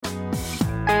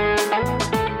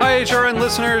HRN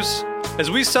listeners.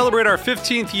 As we celebrate our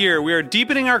 15th year, we are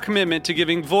deepening our commitment to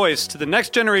giving voice to the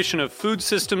next generation of food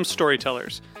systems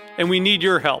storytellers, and we need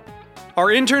your help. Our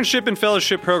internship and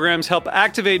fellowship programs help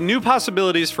activate new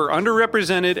possibilities for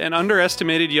underrepresented and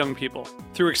underestimated young people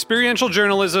through experiential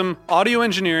journalism, audio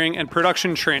engineering, and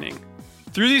production training.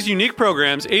 Through these unique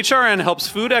programs, HRN helps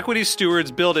food equity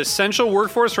stewards build essential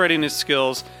workforce readiness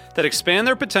skills that expand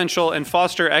their potential and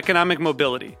foster economic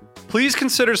mobility. Please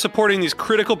consider supporting these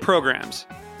critical programs.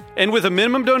 And with a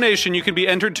minimum donation, you can be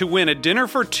entered to win a dinner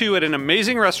for two at an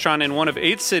amazing restaurant in one of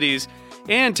 8 cities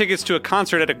and tickets to a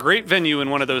concert at a great venue in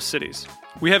one of those cities.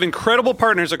 We have incredible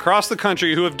partners across the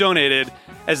country who have donated,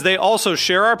 as they also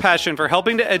share our passion for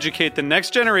helping to educate the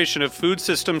next generation of food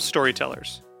systems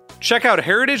storytellers. Check out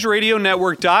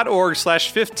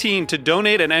heritageradionetwork.org/15 to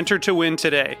donate and enter to win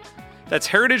today. That's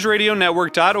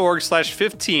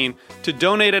heritageradionetwork.org/15 to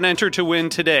donate and enter to win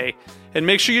today. And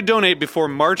make sure you donate before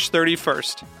March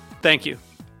 31st. Thank you.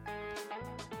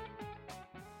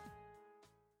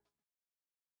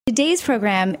 Today's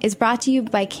program is brought to you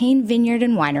by Cane Vineyard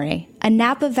and Winery, a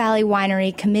Napa Valley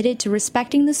winery committed to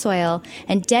respecting the soil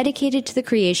and dedicated to the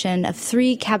creation of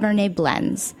 3 Cabernet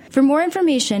blends. For more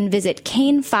information, visit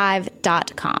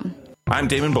cane5.com. I'm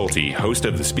Damon Bolte, host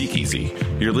of The Speakeasy.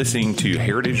 You're listening to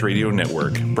Heritage Radio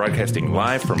Network, broadcasting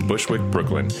live from Bushwick,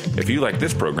 Brooklyn. If you like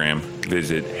this program,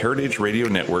 visit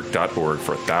heritageradionetwork.org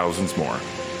for thousands more.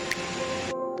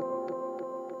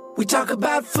 We talk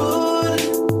about food,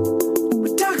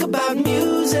 we talk about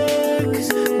music,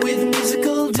 with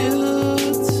musical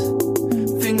dudes.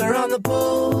 Finger on the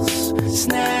pulse,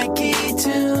 snacky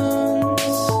tunes.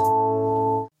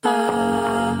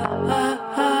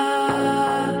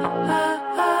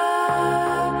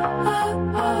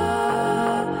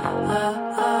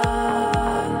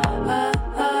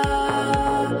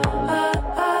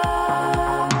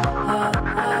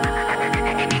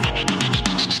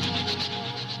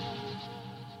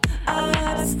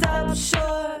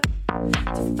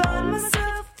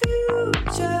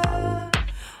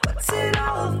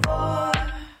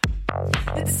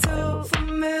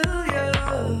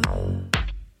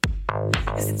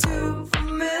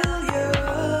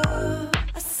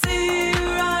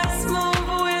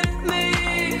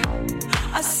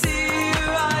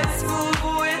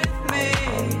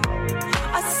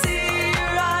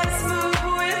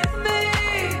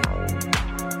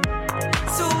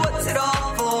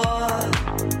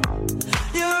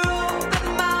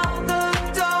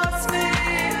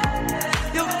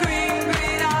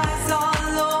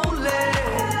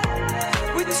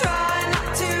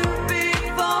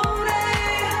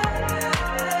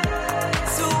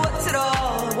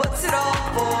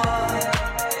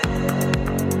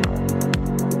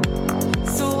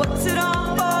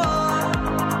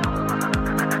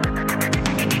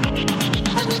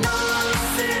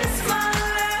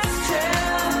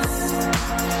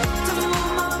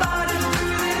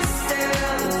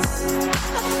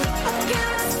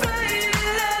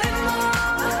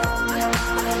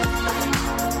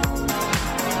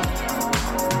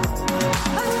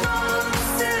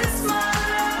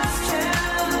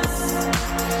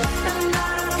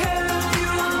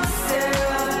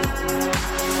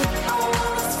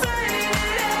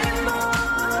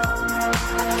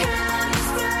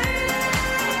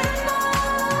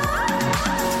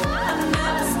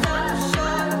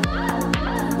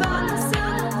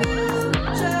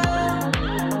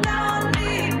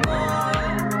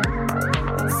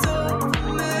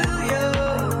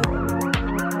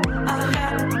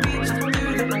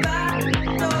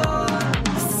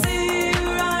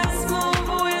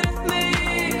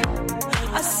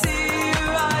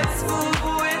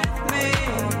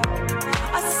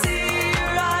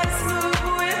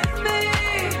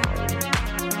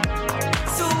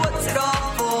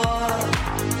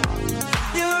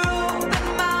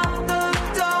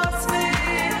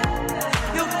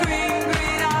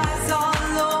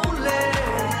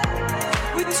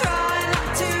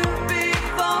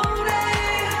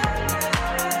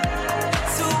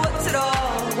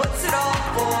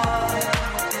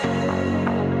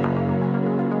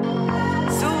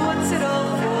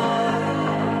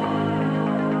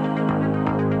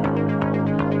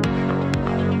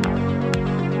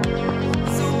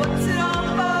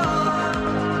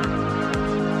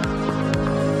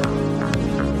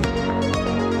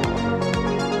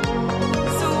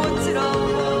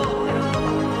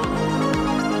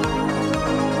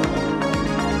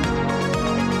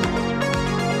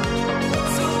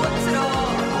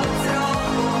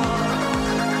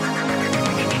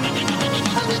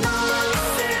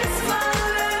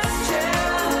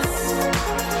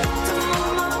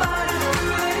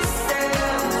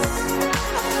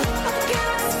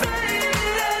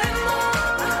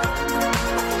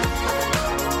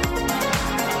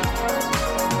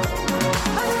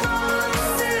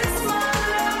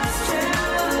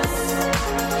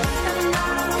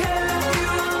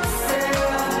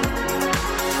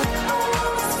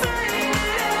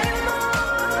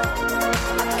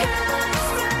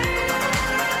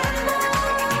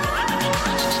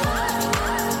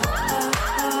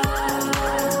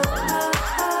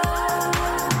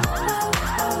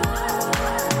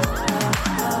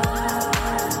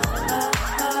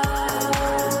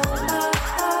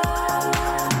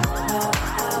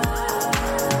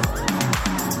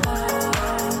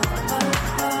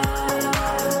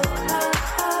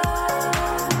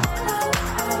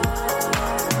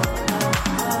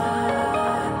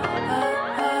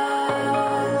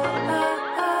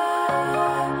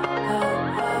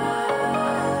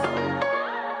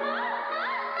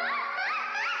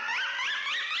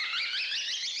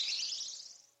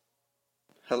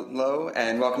 Hello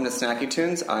and welcome to Snacky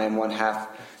Tunes. I am one half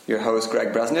your host,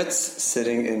 Greg Bresnitz,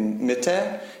 sitting in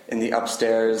Mitte in the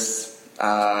upstairs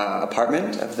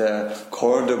apartment of the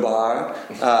Cordobar.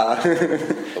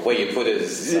 The way you put it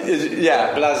is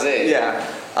blasé. Yeah.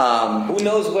 Who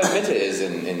knows where Mitte is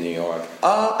in New York?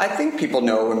 I think people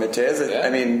know where Mitte is. Yeah? I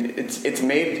mean, it's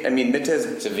made. I mean, Mitte is.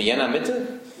 Is it Vienna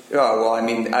Mitte? Oh, well, I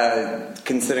mean,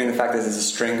 considering the fact that there's a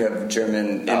string of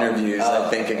German interviews, I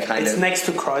think it kind it's of... It's next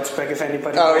to Kreuzberg, if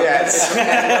anybody... Oh, yeah, it's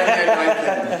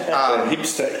right near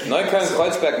Hipster. Neukölln,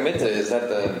 Kreuzberg, Mitte, is that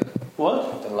the...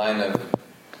 What? The line of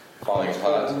falling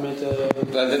apart?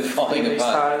 Falling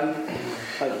apart.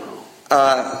 I don't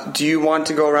know. Do you want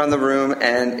to go around the room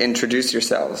and introduce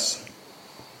yourselves?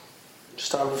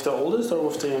 Start with the oldest or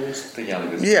with the youngest? The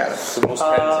youngest. Yeah. The most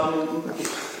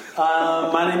handsome.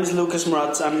 My name is Lucas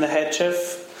Mraz. I'm the head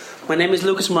chef. My name is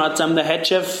Lucas Mraz. I'm the head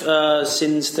chef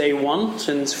since day one,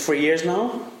 since 3 years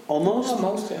now, almost.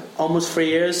 Almost 3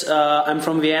 years. I'm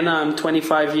from Vienna. I'm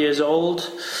 25 years old,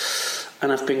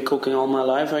 and I've been cooking all my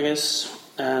life, I guess.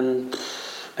 And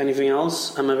anything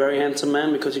else? I'm a very handsome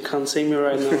man because you can't see me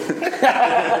right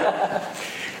now.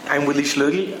 I'm Willy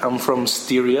Schlögl. I'm from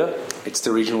Styria. It's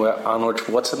the region where Arnold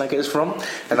Schwarzenegger is from,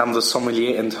 and I'm the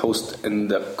sommelier and host in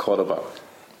the Cordobar.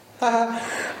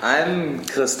 I'm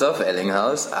Christoph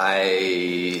Ellinghaus. I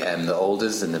am the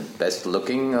oldest and the best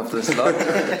looking of this lot.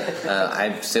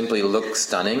 I simply look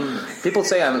stunning. People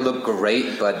say I look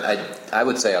great, but I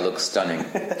would say I look stunning.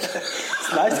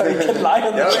 It's nice how you can lie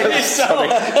on the radio. It's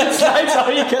nice how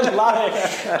you can lie.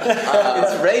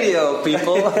 It's radio,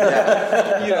 people.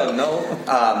 Yeah. You don't know.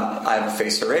 I have a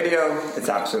face for radio. It's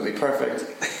absolutely perfect.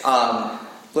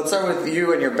 Let's start with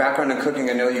you and your background in cooking.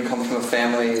 I know you come from a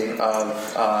family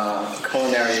of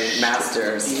culinary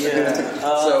masters. Yeah.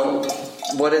 So,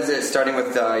 what is it, starting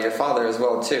with your father as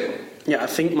well, too? Yeah, I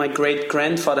think my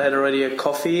great-grandfather had already a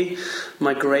coffee.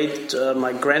 My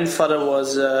grandfather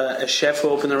was a chef who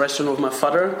opened a restaurant with my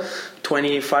father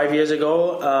 25 years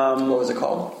ago. What was it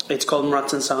called? It's called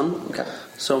Mraz and Son. Okay.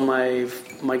 So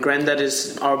my granddad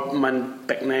is, my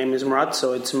back name is Mraz,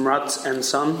 so it's Mraz and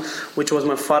Son, which was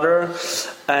my father.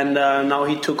 And now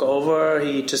he took over.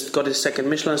 He just got his second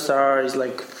Michelin star. He's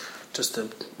like just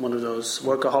one of those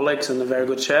workaholics and a very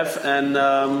good chef. And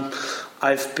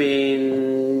I've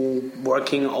been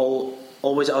working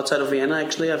always outside of Vienna,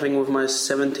 actually. I think with my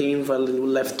 17th, I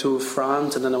left to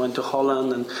France, and then I went to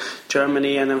Holland and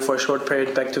Germany, and then for a short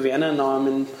period back to Vienna. And now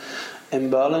I'm in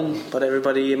Berlin, but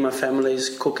everybody in my family is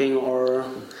cooking or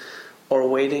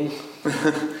waiting.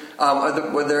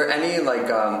 Were there any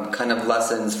kind of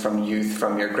lessons from youth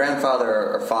from your grandfather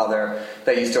or father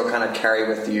that you still kind of carry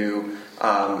with you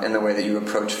in the way that you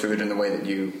approach food and the way that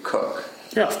you cook?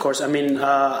 Yeah, of course. I mean,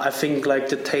 I think like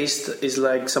the taste is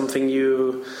like something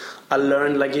I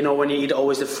learned, like, you know, when you eat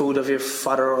always the food of your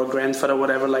father or grandfather,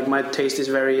 whatever, like my taste is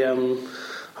very,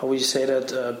 how would you say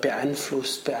that,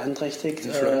 beeinträchtigt?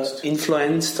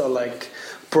 Influenced or like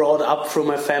brought up through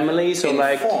my family. So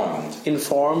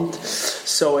informed.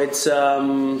 So it's, I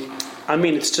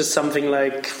mean, it's just something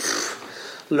like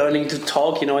learning to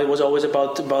talk, you know, it was always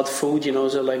about food, you know,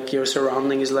 so like your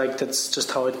surrounding is like, that's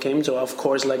just how it came. So of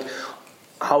course, like,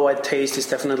 how I taste is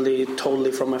definitely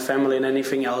totally from my family, and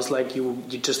anything else like you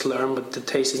just learn, but the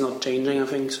taste is not changing, I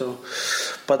think so.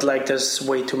 But like there's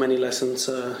way too many lessons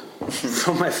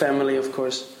from my family, of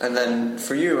course. And then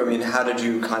for you, I mean, how did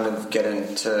you kind of get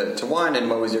into wine, and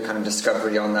what was your kind of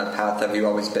discovery on that path? Have you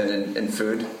always been in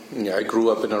food? Yeah, I grew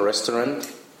up in a restaurant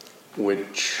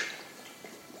which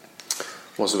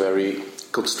was very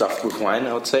good stuffed with wine,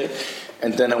 I would say.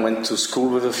 And then I went to school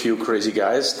with a few crazy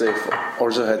guys. They've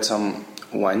also had some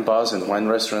wine bars and wine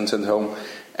restaurants at home,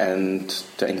 and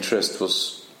the interest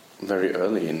was very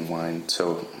early in wine.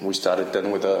 So we started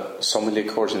then with a sommelier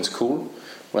course in school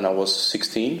when I was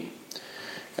 16,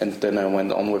 and then I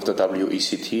went on with the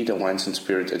WECT, the Wines and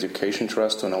Spirit Education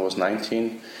Trust, when I was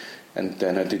 19, and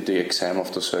then I did the exam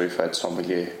of the certified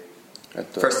sommelier.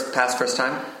 First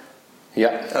time?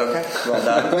 Yeah. Okay, well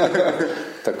done.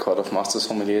 The Court of Master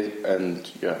Sommelier,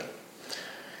 and yeah.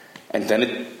 And then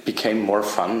it became more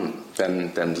fun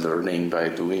than learning by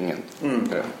doing it.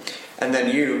 Yeah. And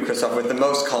then you, Christoph, with the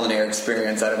most culinary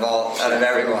experience out of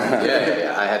everyone.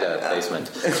 Yeah, I had a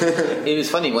placement. It was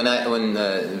funny when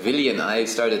Willy and I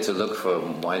started to look for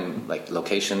wine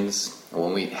locations.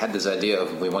 When we had this idea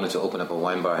of we wanted to open up a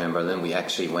wine bar in Berlin, we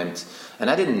actually went, and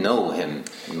I didn't know him.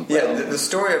 Well. Yeah, the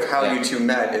story of how you two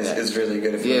met is really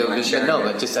good. If you mind sharing it.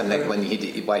 But just when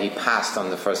why he passed on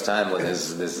the first time with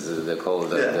the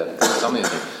sommelier.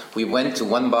 we went to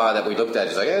one bar that we looked at.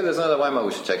 It's like, hey, there's another wine bar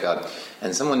we should check out.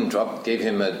 And someone gave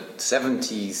him a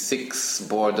 76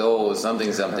 Bordeaux or something,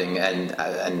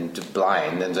 and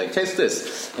blind, and was like, taste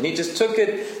this. And he just took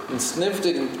it and sniffed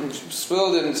it and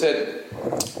swilled it and said,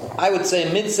 I would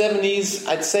say mid-70s,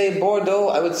 I'd say Bordeaux,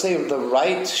 I would say the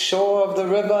right shore of the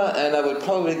river, and I would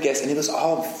probably guess, and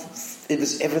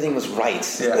everything was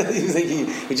right. Yeah.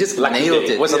 he just lucky nailed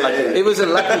day. it. It was a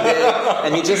lucky day,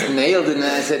 and he just nailed it, and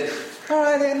I said, all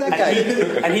right, that guy.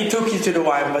 And he took you to the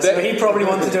wine bar, so he probably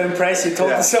wanted to impress you.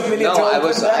 Told the sommelier. No,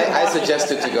 I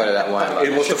suggested to go to that wine bar.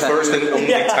 It was the first and only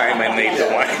time I made the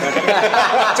wine.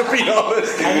 To be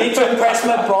honest. I need to impress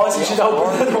my boss. You should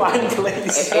open the wine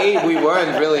place. A, we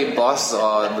weren't really boss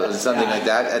or something like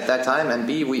that at that time, and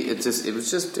B,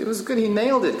 it was good. He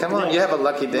nailed it. Come on, you have a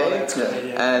lucky day. That's good,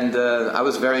 yeah. And I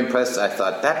was very impressed. I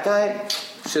thought that guy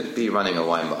should be running a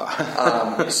wine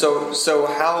bar. So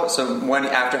when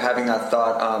after having that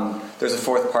thought, there's a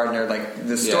fourth partner. Like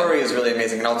the story is really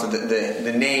amazing, and also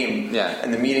the name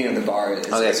and the meaning of the bar.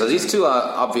 Okay, so these two are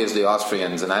obviously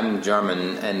Austrians, and I'm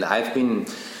German, and I've been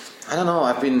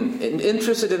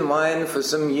interested in wine for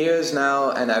some years now,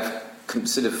 and I've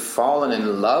sort of fallen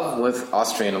in love with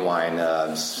Austrian wine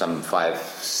some 5,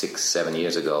 6, 7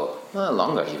 years ago,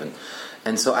 longer even.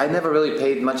 And so I never really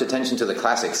paid much attention to the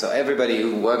classics. So everybody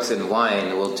who works in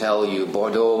wine will tell you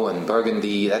Bordeaux and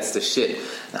Burgundy, that's the shit.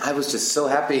 And I was just so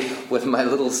happy with my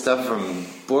little stuff from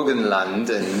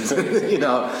Burgenland and,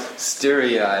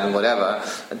 Styria and whatever.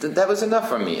 That was enough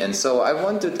for me. And so I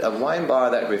wanted a wine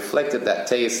bar that reflected that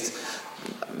taste.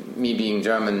 Me being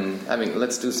German,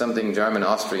 let's do something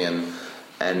German-Austrian.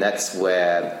 And that's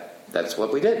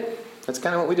what we did. That's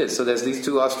kind of what we did. So there's these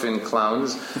two Austrian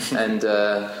clowns, and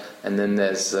then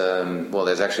there's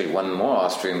actually one more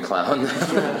Austrian clown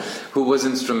who was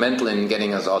instrumental in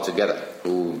getting us all together,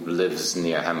 who lives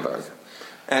near Hamburg.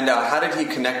 And how did he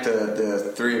connect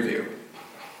the three of you?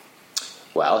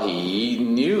 Well, he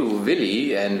knew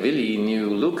Willy, and Willy knew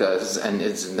Lucas, and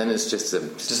it's just a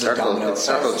circle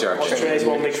jerk. Austria is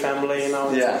one big family,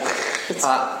 Yeah.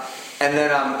 And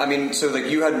then, so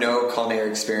you had no culinary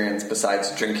experience besides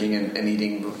drinking and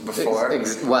eating before?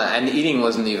 And eating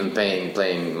wasn't even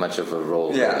playing much of a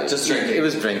role. Yeah, really. Just drinking. It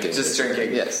was drinking. Just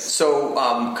drinking. Yes. So,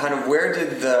 kind of where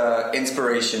did the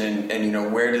inspiration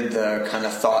and where did the kind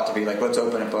of thought to be like, let's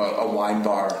open up a wine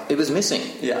bar? It was missing.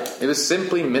 Yeah. It was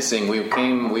simply missing.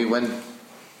 We went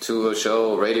to a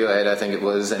show, Radiohead I think it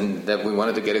was, and that we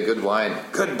wanted to get a good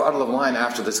bottle of wine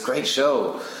after this great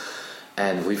show.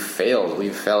 And we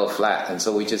fell flat, and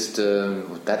so we just,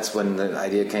 that's when the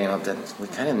idea came up that we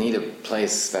kind of need a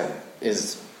place that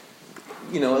is,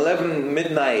 11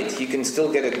 midnight, you can still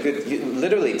get a good,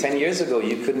 literally 10 years ago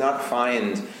you could not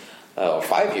find, or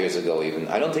 5 years ago even,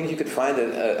 I don't think you could find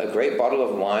a great bottle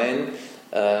of wine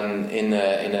in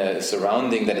a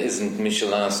surrounding that isn't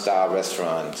Michelin star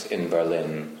restaurant in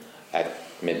Berlin at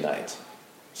midnight.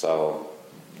 So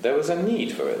there was a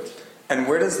need for it. And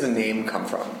where does the name come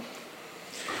from?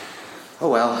 Oh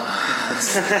well,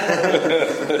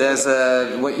 there's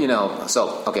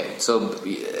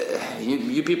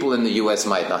you people in the U.S.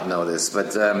 might not know this,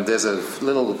 but there's a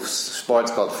little sport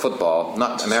called football,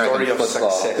 not American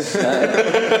football.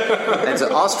 And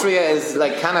so Austria is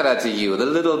like Canada to you, the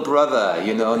little brother,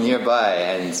 nearby.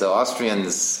 And so Austria and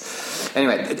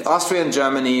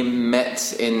Germany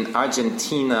met in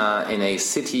Argentina in a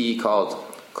city called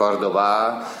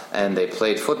Cordobar, and they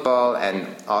played football, and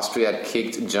Austria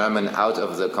kicked German out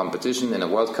of the competition in a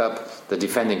World Cup. The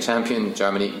defending champion,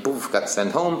 Germany, got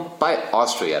sent home by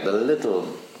Austria, the little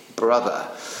brother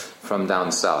from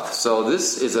down south. So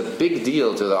this is a big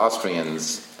deal to the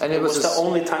Austrians. And it was the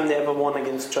only time they ever won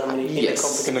against Germany in a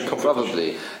competition.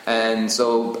 Probably. And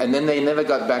then they never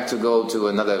got back to go to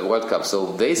another World Cup.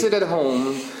 So they sit at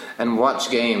home and watch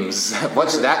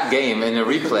that game in a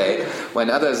replay when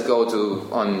others go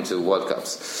on to World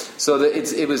Cups. So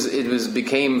it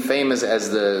became famous as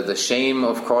the shame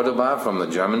of Cordoba from a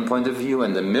German point of view,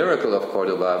 and the miracle of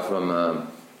Cordoba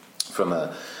from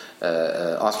a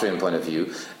Austrian point of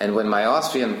view. And when my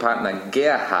Austrian partner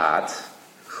Gerhard,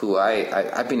 who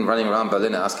I've been running around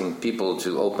Berlin asking people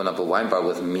to open up a wine bar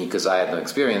with me because I had no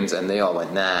experience, and they all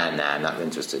went, nah, not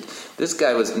interested. This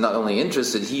guy was not only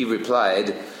interested, he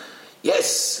replied,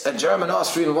 yes, a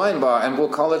German-Austrian wine bar, and we'll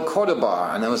call it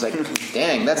Cordobar. And I was like,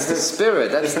 dang, that's the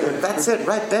spirit. That's it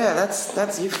right there.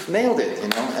 That's you've nailed it,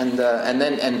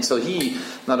 And so he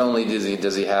not only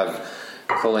does he have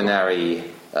culinary.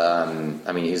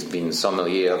 He's been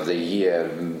sommelier of the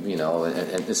year, and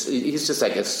he's just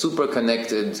like a super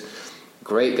connected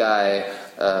great guy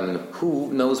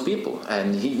who knows people,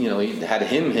 and he had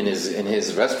him in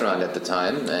his restaurant at the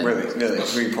time. And really,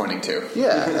 who are you pointing to?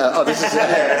 Yeah. This is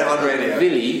on radio.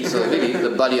 Billy. So Billy,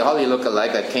 the Buddy Holly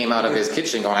lookalike that came out of his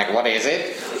kitchen, going like, "What is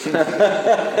it?"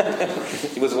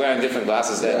 He was wearing different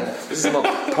glasses then. This is more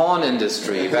porn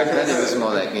industry. Back then, it was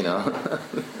more like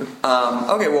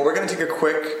Okay, well, we're going to take a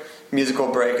quick musical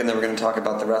break, and then we're going to talk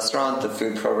about the restaurant, the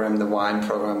food program, the wine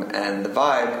program, and the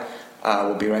vibe.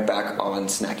 We'll be right back on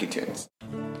Snacky Tunes.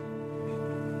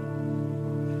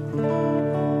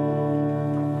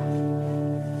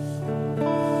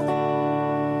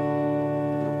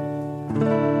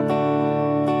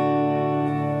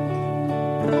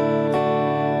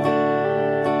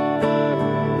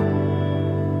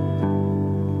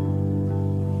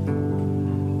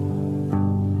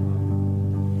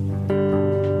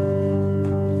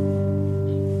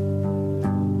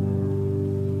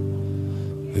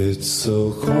 It's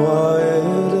so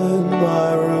quiet in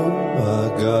my room, I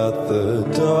got the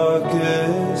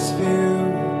darkest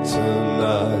view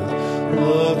tonight.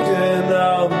 Looking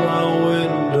out my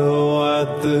window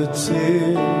at the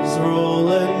tears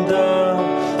rolling down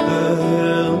the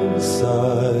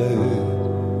hillside.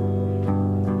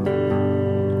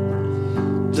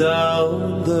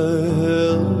 Down the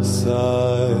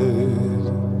hillside.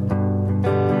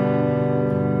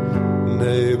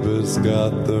 Neighbors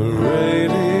got the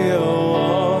radio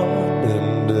on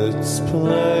and it's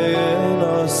playing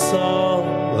our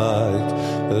song like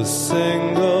a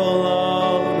single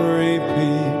on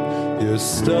repeat. You're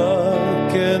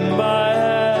stuck in my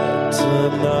head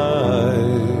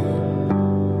tonight.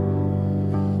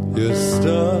 You're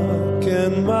stuck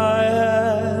in my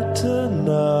head tonight.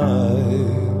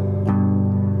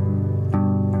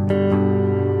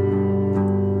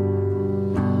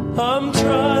 I'm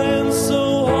trying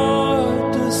so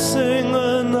hard to sing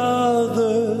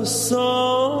another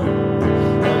song.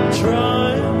 I'm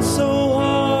trying so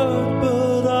hard,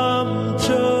 but I'm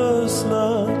just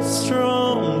not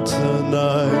strong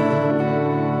tonight.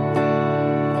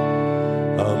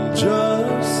 I'm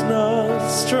just not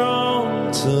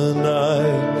strong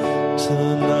tonight,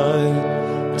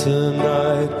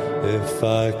 tonight. If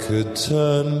I could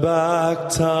turn back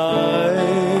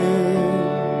time,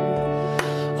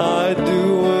 I'd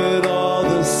do it all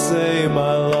the same.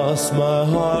 I lost my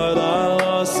heart, I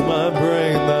lost my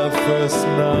brain that first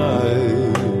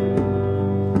night.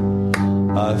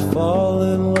 I fall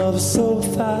in love so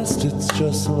fast, it's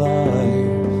just like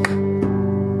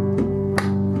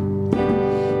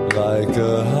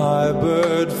a high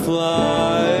bird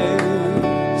flies.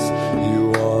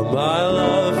 You are my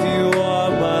love, you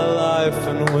are my life.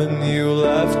 And when you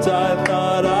left, I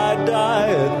thought I'd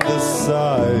die at the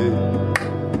sight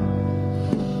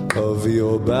of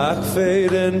your back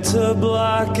fade into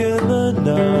black in the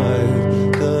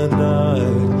night, the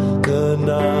night, the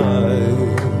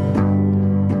night.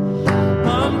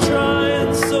 I'm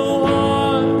trying so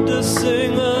hard to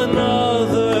sing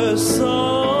another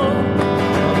song.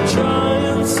 I'm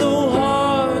trying so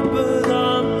hard, but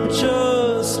I'm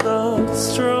just not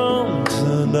strong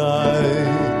tonight.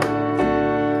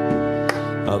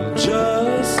 I'm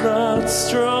just not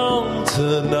strong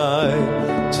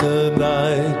tonight,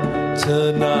 tonight.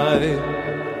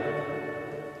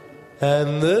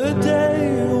 And the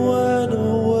day went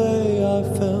away, I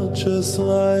felt just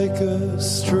like a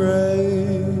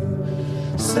stray,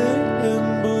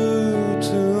 singing blue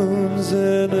tunes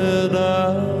in an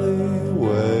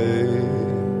alleyway,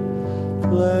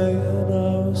 playing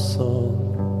our song,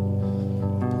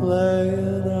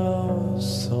 playing our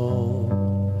song,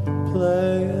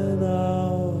 playing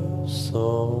our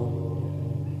song.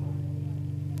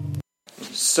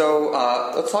 So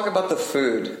let's talk about the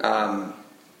food.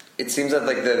 It seems that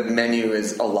like the menu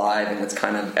is alive and it's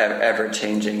kind of ever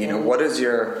changing. What has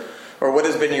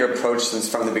been your approach since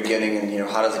from the beginning, and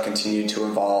how does it continue to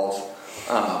evolve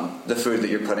the food that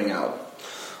you're putting out?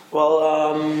 Well,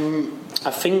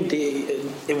 I think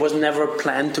it was never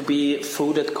planned to be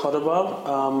food at Cordobar.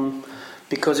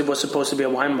 Because it was supposed to be a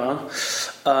wine bar,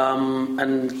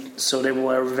 and so they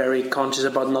were very conscious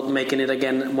about not making it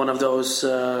again one of those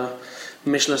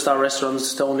Michelin star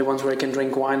restaurants, the only ones where you can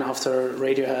drink wine after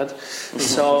Radiohead.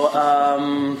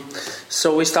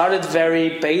 So we started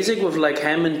very basic with like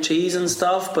ham and cheese and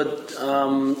stuff, but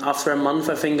after a month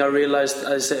I think I realized,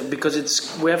 because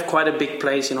we have quite a big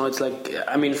place, it's like,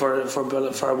 I mean for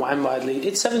a wine bar at least,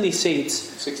 it's 70 seats.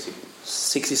 60.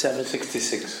 67.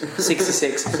 66.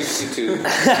 66. 62.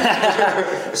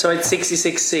 So it's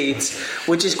 66 seats,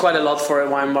 which is quite a lot for a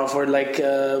wine bar for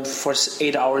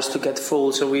 8 hours to get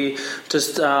full. So we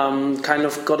just kind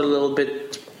of got a little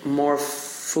bit more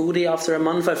foodie after a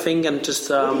month, I think, and just.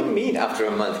 What do you mean after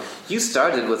a month? You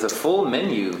started with a full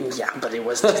menu. Yeah, but it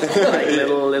was just like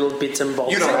little bits and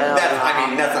bobs. You don't.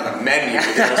 That's not a menu. It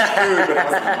was food, but it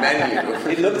wasn't a menu.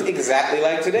 It looked exactly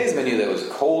like today's menu. There was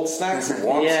cold snacks,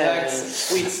 warm snacks,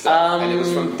 sweet stuff, and it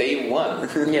was from day one.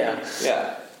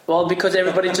 Yeah. Well, because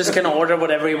everybody just can order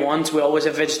whatever he wants. We always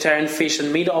have vegetarian, fish,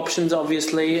 and meat options,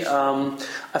 obviously.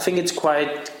 I think it's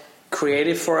quite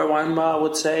creative for a wine bar, I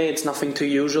would say. It's nothing too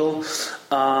usual.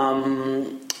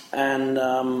 And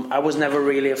I was never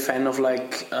really a fan of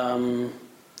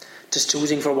just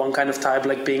choosing for one kind of type,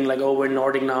 like being like, oh, we're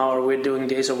Nordic now, or we're doing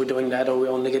this, or we're doing that, or we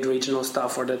only get regional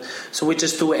stuff or that. So we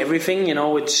just do everything,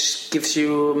 which gives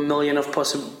you a million of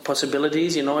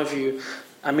possibilities,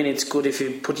 it's good if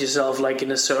you put yourself like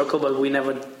in a circle, but we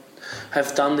never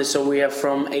have done this. So we have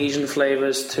from Asian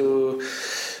flavors to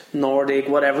Nordic,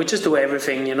 whatever. We just do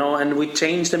everything, and we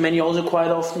change the menu also quite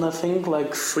often, I think,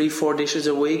 like 3-4 dishes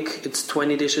a week. It's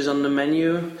 20 dishes on the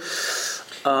menu.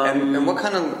 And what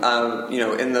kind of,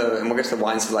 and we'll get to the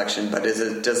wine selection, but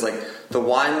does like the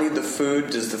wine lead the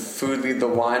food? Does the food lead the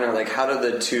wine? Or like how do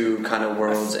the two kind of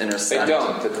worlds intersect? They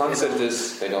don't. The concept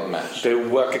is they don't match. They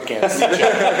work against each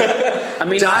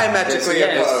other. Diametrically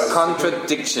opposed.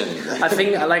 Contradiction. I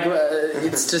think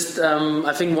it's just,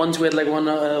 I think once we had like one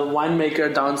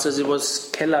winemaker downstairs, it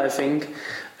was Keller, I think.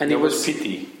 And it was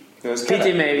Pity.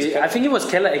 Pity maybe. I think it was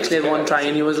Keller actually at one try,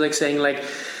 and he was like saying like,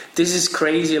 this is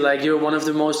crazy, like you're one of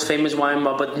the most famous wine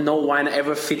bar, but no wine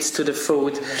ever fits to the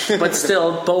food. But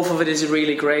still, both of it is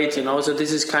really great, So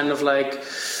this is kind of like,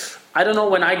 I don't know,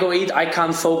 when I go eat, I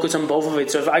can't focus on both of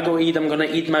it. So if I go eat, I'm going to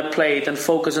eat my plate and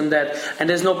focus on that. And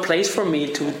there's no place for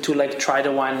me to like try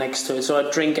the wine next to it. So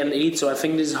I drink and eat. So I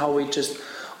think this is how we just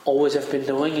always have been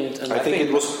doing it. And I think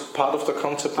it was part of the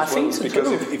concept as well, so because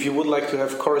too. if you would like to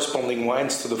have corresponding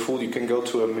wines to the food, you can go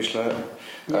to a Michelin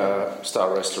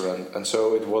star restaurant, and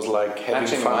so it was like having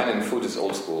matching fun. wine and food is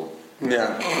old school.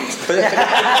 Yeah, but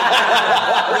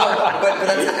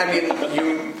that's,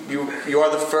 you are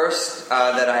the first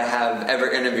that I have ever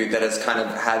interviewed that has kind of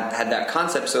had that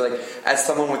concept. So like, as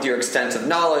someone with your extensive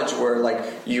knowledge, where like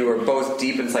you are both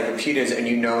deep encyclopedias and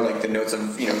like the notes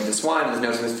of this wine and the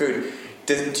notes of this food.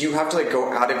 Do you have to like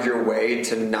go out of your way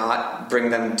to not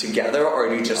bring them together, or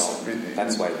do you just? No,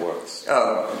 that's why it works.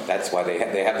 Oh, that's why they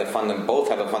have both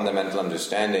have a fundamental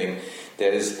understanding.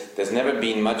 There's never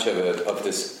been much of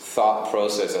this thought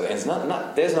process. It's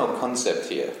not. There's no concept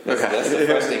here. That's the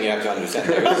first thing you have to understand.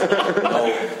 There is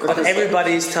no. But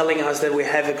everybody is telling us that we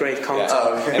have a great concept.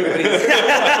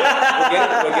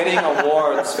 Yeah. We're getting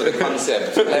awards for the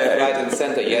concept, left, right, and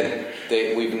center. Yet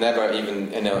we've never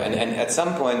even and at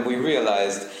some point we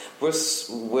realized we're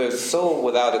so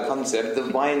without a concept. The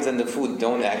wines and the food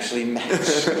don't actually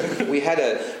match. We had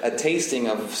a tasting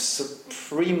of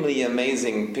supremely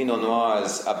amazing Pinot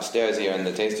Noirs upstairs here in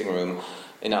the tasting room.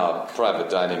 In our private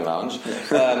dining lounge.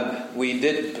 We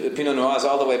did Pinot Noirs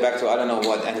all the way back to I don't know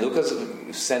what, and Lucas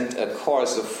sent a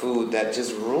course of food that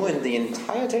just ruined the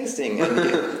entire tasting,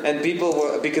 and people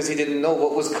were, because he didn't know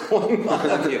what was going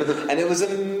on here, and it was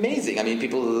amazing. I mean,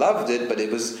 people loved it, but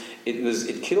it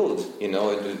killed,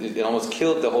 it almost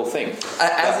killed the whole thing.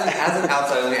 As an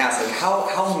outsider, let me ask, like,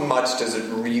 how much does it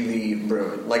really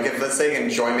ruin? Like, if let's say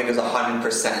enjoyment is 100%.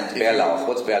 Bärlauch,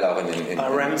 what's Bärlauch in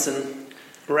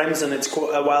Ramson, it's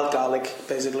a wild garlic,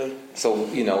 basically. So,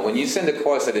 when you send a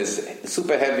course that is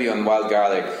super heavy on wild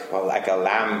garlic, well, like a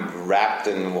lamb wrapped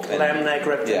in... Lamb neck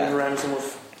wrapped in Ramson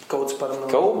with goat's butter.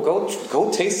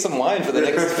 Go taste some wine for the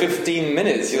next 15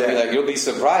 minutes. You'll be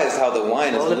surprised how the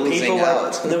wine is losing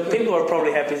out. The people are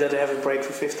probably happy that they have a break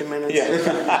for 15 minutes.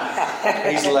 Yeah.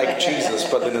 He's like Jesus,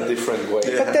 but in a different way.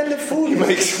 Yeah. But then the food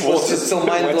was just so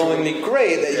mind-blowingly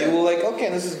great that you were like, okay,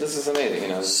 this is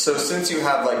amazing. So since you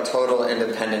have like total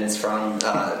independence from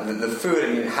the food, I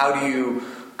mean, how do you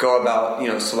go about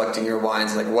selecting your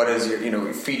wines? Like, what is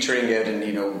your featuring it, and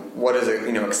what is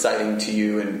it exciting to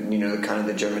you, and the kind of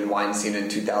the German wine scene in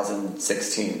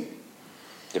 2016?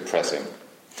 Depressing.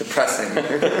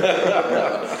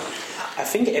 I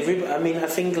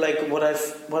think like what I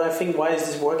think why is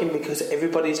this working, because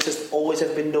everybody's just always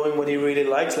have been doing what he really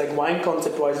likes. Like, wine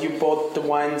concept wise, you bought the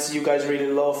wines you guys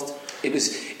really loved. It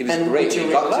was great. We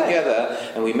got together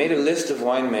and we made a list of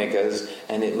winemakers,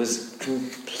 and it was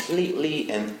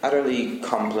completely and utterly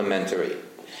complementary.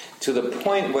 To the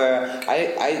point where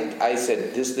I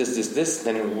said this,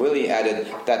 then Willie added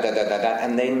that,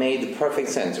 and they made perfect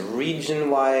sense.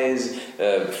 Region-wise,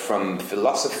 from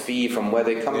philosophy, from where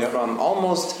they come from,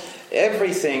 almost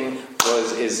everything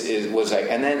was like,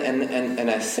 and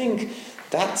I think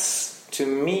that's, to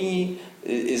me,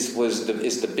 is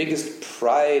the biggest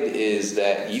pride is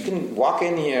that you can walk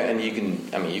in here and you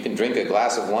can drink a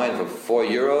glass of wine for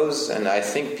 €4, and I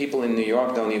think people in New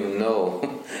York don't even know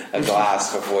a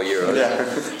glass for €4.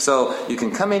 Yeah. So you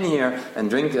can come in here and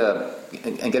drink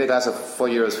and get a glass of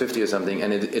 €4.50 or something,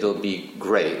 and it'll be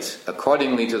great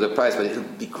accordingly to the price, but it'll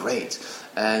be great.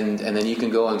 And then you can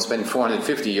go and spend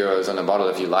 €450 on a bottle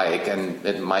if you like, and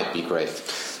it might be great.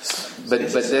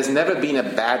 But there's never been a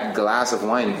bad glass of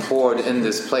wine poured in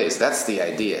this place. That's the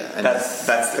idea. And that's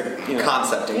the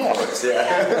concept in quotes.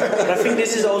 Yeah. But I think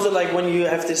this is also like when you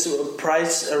have this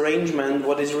price arrangement.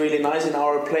 What is really nice in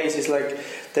our place is like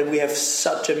that we have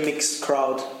such a mixed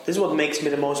crowd. This is what makes me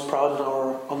the most proud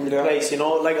on the place. You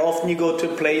know, like often you go to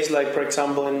a place like, for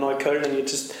example, in Neukölln, and you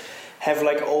just have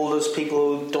like all those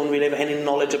people who don't really have any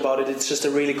knowledge about it. It's just a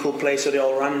really cool place, so they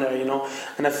all run there, you know.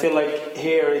 And I feel like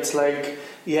here it's like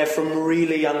you have from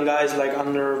really young guys, like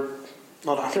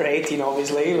not under 18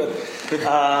 obviously, but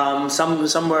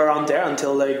somewhere around there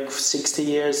until like 60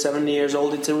 years, 70 years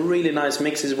old. It's a really nice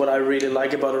mix is what I really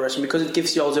like about a restaurant, because it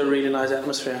gives you also a really nice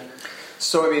atmosphere.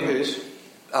 So I mean,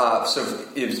 so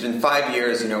it's been 5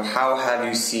 years, you know, how have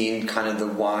you seen kind of the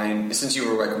wine, since you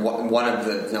were like one of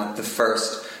the, not the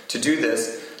first to do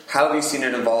this, how have you seen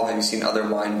it evolve? Have you seen other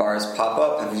wine bars pop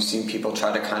up? Have you seen people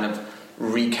try to kind of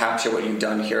recapture what you've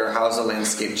done here? How has the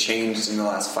landscape changed in the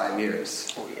last 5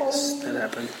 years? Oh yes, that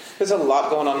happened. There's a lot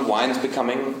going on. Wine's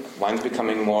becoming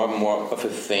more and more of a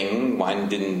thing. Wine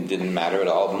didn't matter at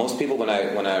all. Most people, when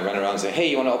I run around and say, "Hey,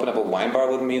 you want to open up a wine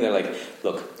bar with me?" They're like,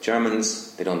 "Look,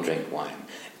 Germans, they don't drink wine.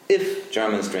 If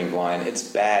Germans drink wine, it's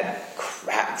bad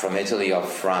crap from Italy or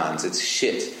France. It's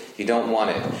shit. You don't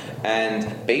want it."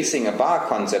 And basing a bar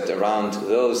concept around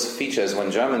those features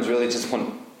when Germans really just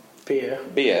want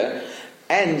beer,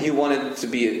 and you want it to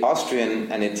be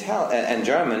Austrian and and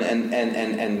German,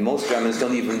 and most Germans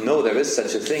don't even know there is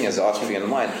such a thing as Austrian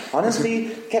wine.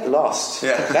 Honestly, get lost.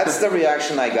 Yeah. That's the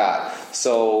reaction I got.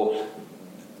 So,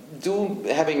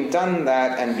 having done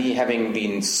that and having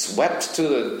been swept to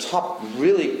the top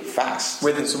really fast.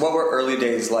 So what were early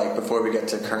days like before we get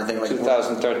to current thing? Like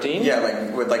 2013? Yeah,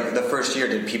 like with like the first year,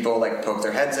 did people like poke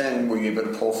their heads in? Were you able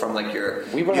to pull from like your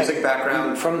music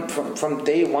background? From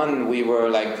day one, we were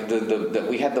like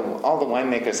we had all the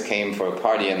winemakers came for a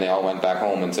party, and they all went back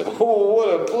home and said, "Oh, what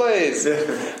a place!"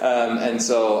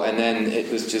 and then it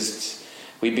was just.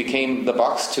 We became the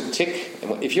box to tick.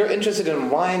 If you're interested in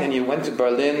wine and you went to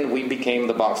Berlin, we became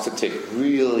the box to tick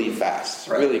really fast,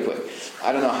 really quick.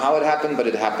 I don't know how it happened, but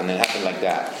it happened. It happened like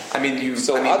that. I mean, you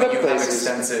have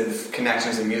extensive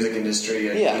connections in the music industry.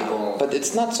 And people... but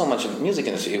it's not so much a music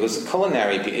industry. It was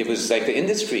culinary. It was like the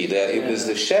industry. It was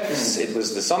the chefs. It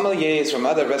was the sommeliers from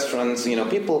other restaurants. You know,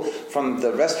 people from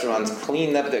the restaurants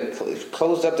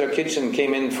closed up their kitchen,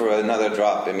 came in for another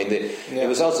drop. I mean, it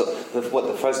was also the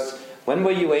first. When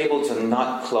were you able to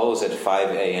not close at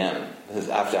 5 a.m.?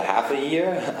 After half a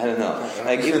year? I don't know.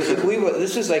 Like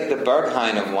this was like the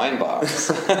Berghain of wine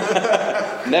bars.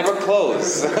 Never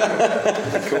close.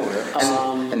 Cool.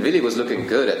 And really was looking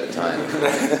good at the time.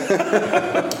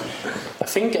 I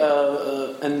think,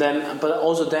 but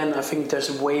also then I think there's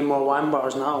way more wine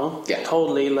bars now. Yeah.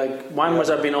 Totally. Like wine bars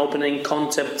have been opening.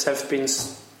 Concepts have been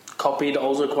copied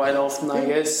also quite often, I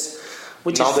guess.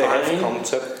 Which now is they fine. have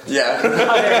concept. Yeah.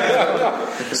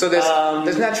 So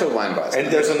there's natural wine bars. And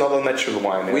there's another natural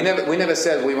wine. Yeah. We never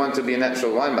said we want to be a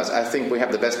natural wine bar. I think we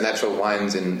have the best natural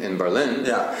wines in Berlin.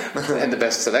 Yeah. And the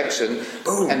best selection.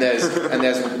 Boom. And there's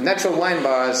natural wine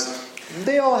bars.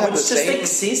 They all have the same. Which just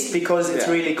exist because it's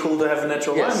really cool to have a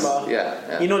natural wine bar.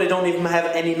 Yeah. You know, they don't even have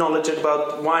any knowledge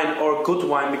about wine or good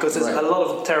wine because there's a lot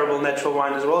of terrible natural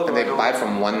wine as well. And they buy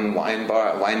from one wine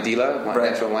dealer,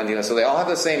 natural wine dealer. So they all have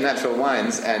the same natural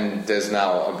wines, and there's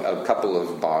now a couple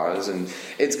of bars, and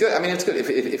it's good. I mean, it's good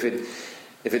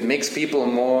if it makes people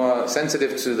more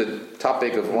sensitive to the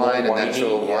topic of wine and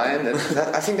natural wine.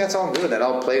 I think that's all good. That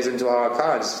all plays into our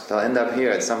cards. They'll end up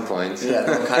here at some point. Yeah,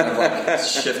 they'll kind of like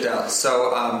shift out.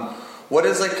 So, what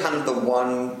is like kind of the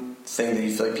one thing that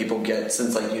you feel like people get,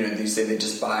 since like, you know, you say they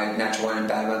just buy natural wine and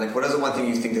bad wine, like what is the one thing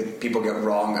you think that people get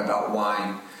wrong about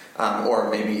wine, or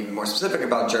maybe even more specific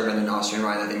about German and Austrian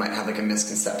wine that they might have like a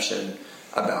misconception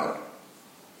about?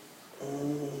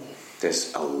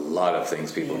 There's a lot of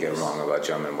things people get wrong about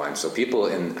German wine. So people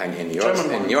in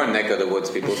your neck of the woods,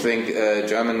 people think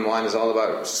German wine is all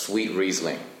about sweet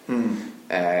Riesling,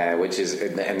 which is,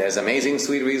 and there's amazing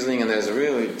sweet Riesling and there's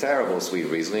really terrible sweet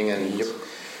Riesling, and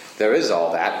there is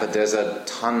all that, but there's a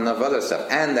ton of other stuff.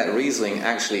 And that Riesling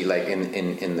actually, like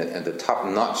in the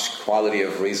top-notch quality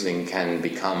of Riesling, can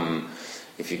become,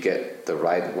 if you get the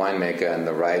right winemaker and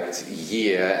the right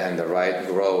year and the right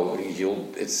grow, it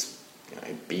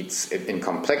beats it in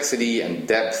complexity and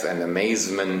depth and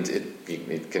amazement.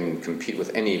 It can compete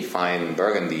with any fine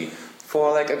Burgundy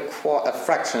for like a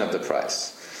fraction of the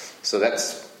price. So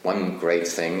that's one great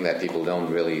thing that people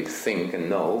don't really think and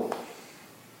know.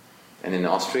 And in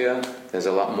Austria, there's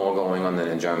a lot more going on than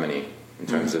in Germany in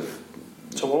terms of.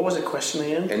 So what was the question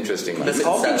again? Interesting.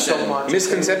 So much.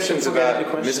 Misconceptions about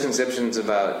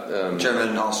German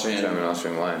and Austrian. German and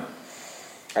Austrian wine.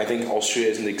 I think Austria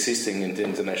isn't existing in the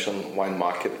international wine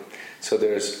market, so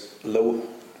there's low.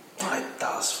 It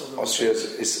does. For Austria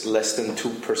is less than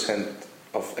 2%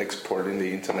 of export in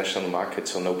the international market,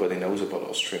 so nobody knows about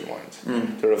Austrian wines.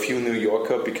 There are a few New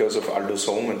Yorker because of Aldo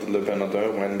Sohm and the Le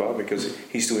Bernardin wine bar, because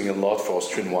he's doing a lot for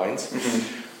Austrian wines,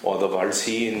 or the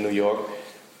Valsy in New York,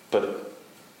 but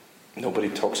nobody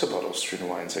talks about Austrian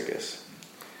wines, I guess.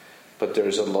 But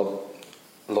there's a lot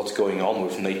going on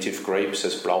with native grapes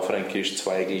as Blaufränkisch,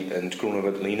 Zweigl and Gruner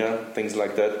Veltliner, things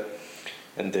like that.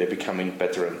 And they're becoming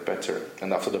better and better.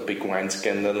 And after the big wine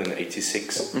scandal in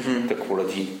 '86, the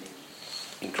quality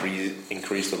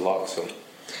increased a lot. So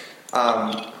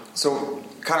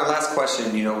kind of last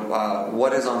question,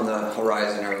 what is on the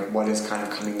horizon, or what is kind of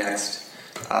coming next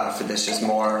for this? Just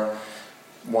more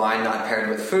wine not paired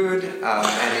with food?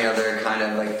 Any other kind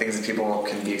of like things that people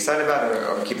can be excited about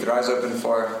or keep their eyes open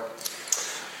for?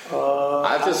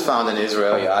 I've just found an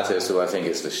Israeli artist who I think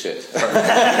is the shit.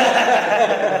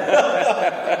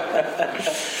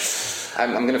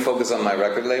 I'm going to focus on my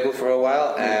record label for a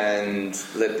while and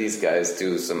let these guys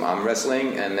do some arm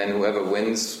wrestling, and then whoever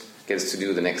wins gets to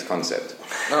do the next concept.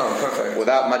 Oh, perfect.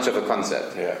 Without much of a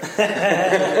concept. Yeah.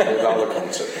 Without a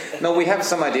concept. No, we have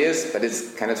some ideas, but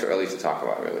it's kind of too early to talk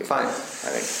about, really. Fine. I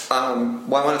think.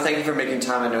 Well, I want to thank you for making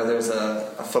time. I know there's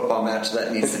a football match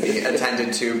that needs to be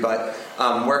attended to, but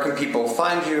where can people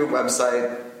find you?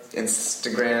 Website,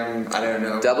 Instagram, I don't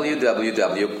know.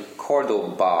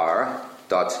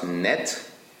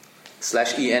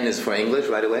 www.cordobar.net/en is for English,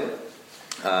 right away.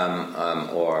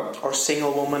 Or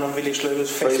Single Woman on Willy Schlögel's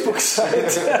Facebook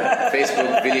site.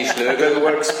 Facebook Willy Schlögel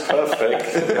works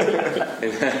perfect.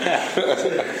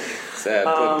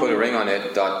 Put a ring on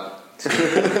it. .at.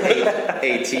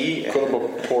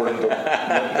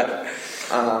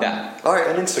 Yeah. All right.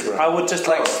 On Instagram. I would just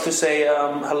like to say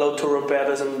hello to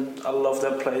Roberta's, and I love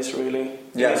that place, really.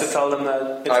 Yes. You need to tell them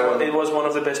that it was one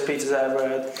of the best pizzas I ever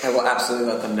had. I will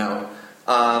absolutely let them know.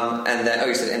 And then,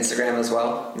 you said Instagram as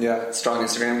well? Yeah. Strong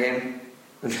Instagram game?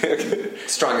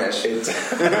 Strongish.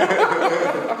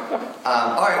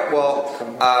 All right, well,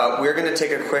 we're going to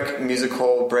take a quick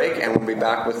musical break, and we'll be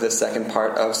back with the second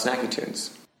part of Snacky Tunes.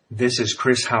 This is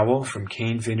Chris Howell from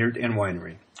Cane Vineyard and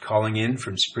Winery, calling in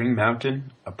from Spring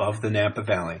Mountain above the Napa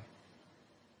Valley.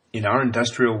 In our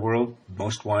industrial world,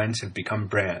 most wines have become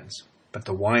brands, but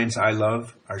the wines I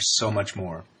love are so much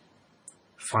more.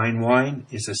 Fine wine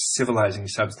is a civilizing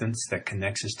substance that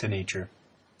connects us to nature.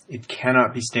 It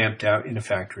cannot be stamped out in a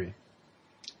factory.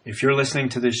 If you're listening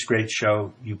to this great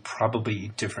show, you probably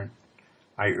eat different.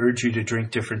 I urge you to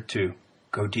drink different too.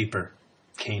 Go deeper.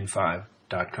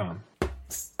 Cane5.com.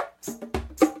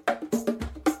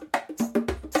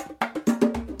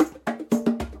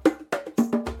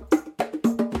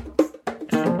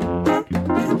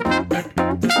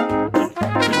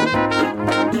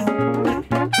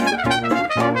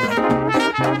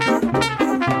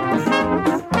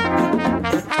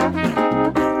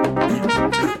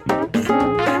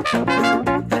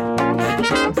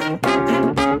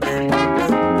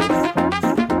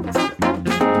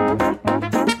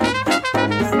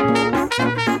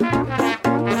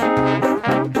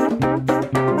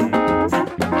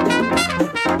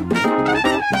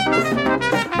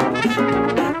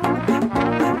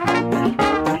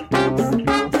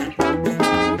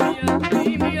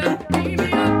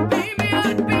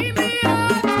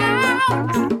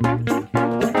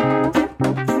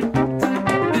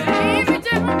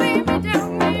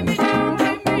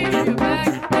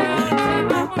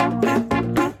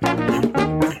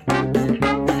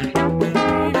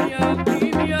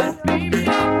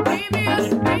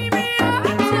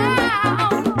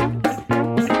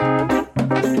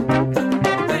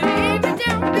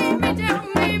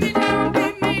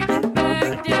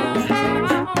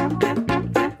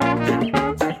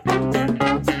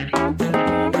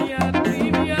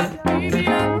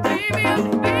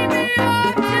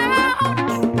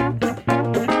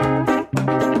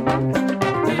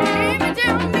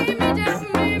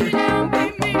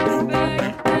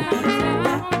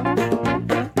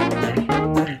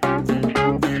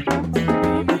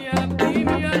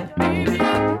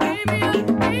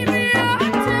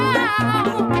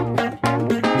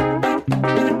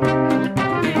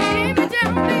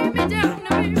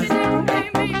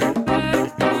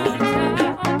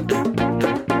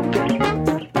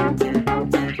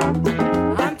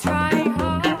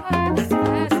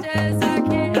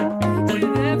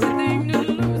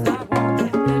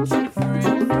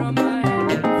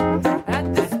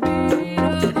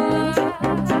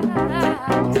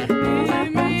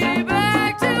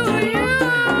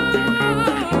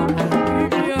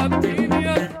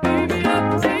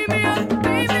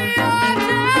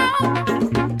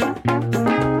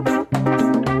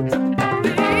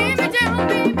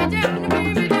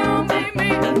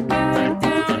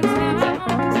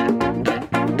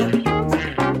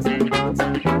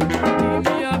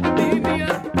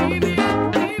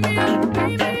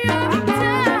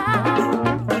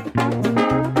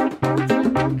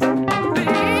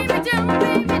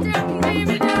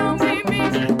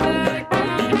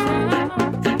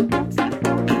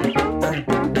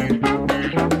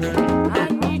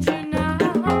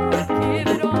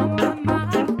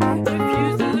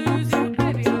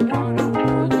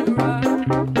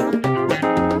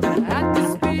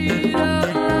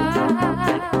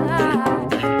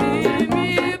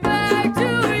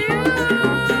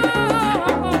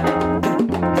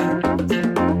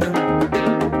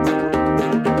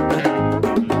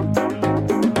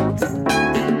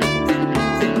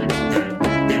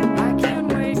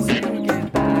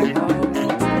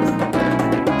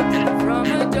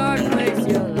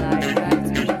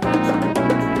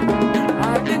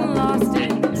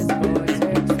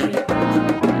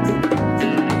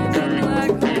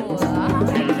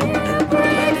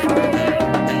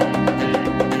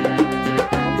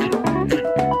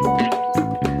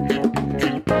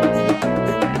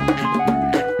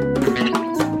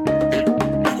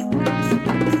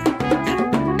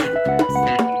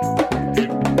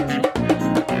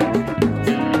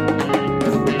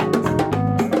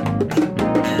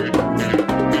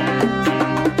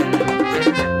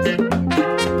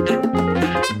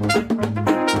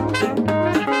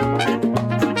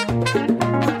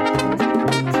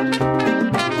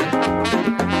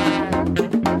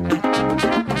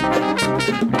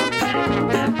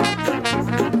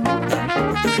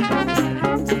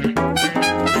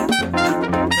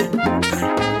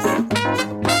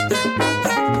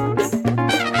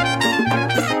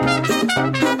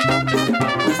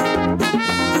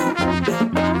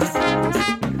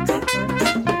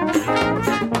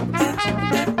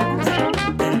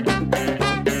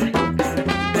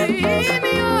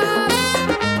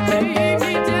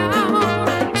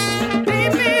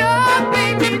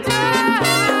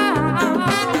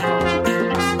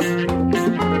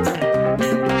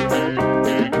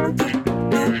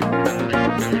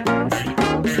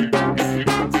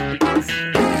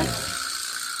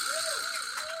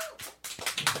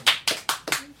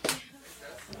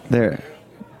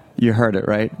 You heard it,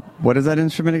 right? What is that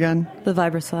instrument again? The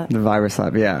vibroslap. The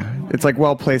vibroslap, yeah. It's like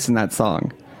well placed in that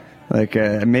song. Like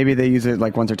maybe they use it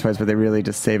like once or twice, but they really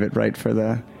just save it right for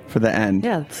the end.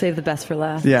 Yeah, save the best for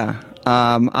last. Yeah.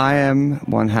 I am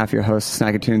one half your host,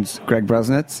 Snacky Tunes, Greg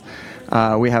Bresnitz.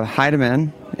 We have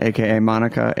Heidemann, a.k.a.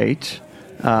 Monika H.,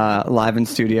 live in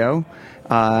studio.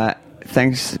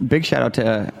 Thanks. Big shout out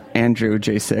to Andrew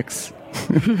J6.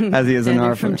 As he is in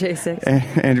our phone. Andrew from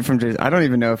J6. Andrew from J6. I don't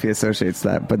even know if he associates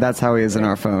that, but that's how he is in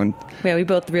our phone. Yeah, we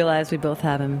both realized we both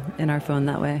have him in our phone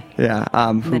that way. Yeah.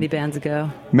 Many bands ago.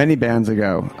 Many bands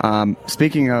ago.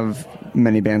 Speaking of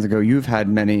many bands ago, you've had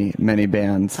many, many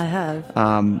bands. I have.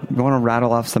 You want to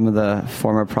rattle off some of the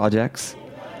former projects?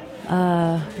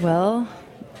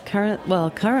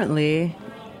 Currently,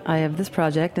 I have this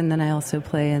project, and then I also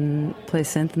play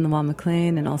synth in the Wall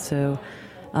McLean, and also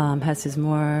Hess is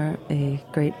More, a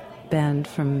great band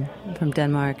from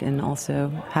Denmark, and also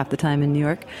half the time in New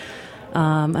York.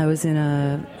 I was in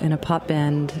a pop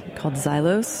band called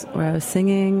Xylos, where I was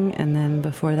singing, and then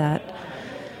before that,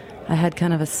 I had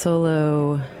kind of a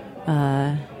solo,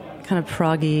 kind of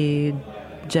proggy,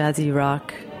 jazzy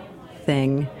rock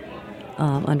thing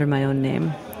under my own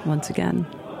name once again.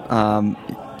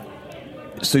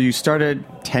 So you started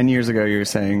 10 years ago, you were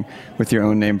saying, with your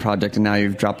own name project, and now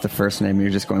you've dropped the first name and you're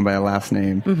just going by a last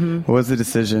name. Mm-hmm. What was the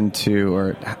decision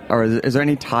to, or is there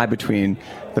any tie between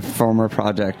the former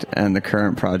project and the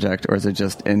current project, or is it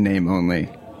just in name only?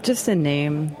 Just in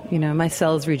name. You know, my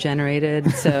cells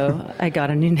regenerated, so I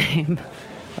got a new name.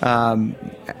 And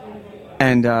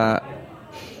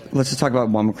let's just talk about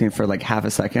Wall McLean for like half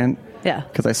a second. Yeah.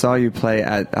 Because I saw you play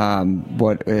at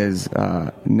what is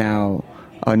now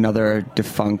another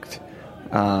defunct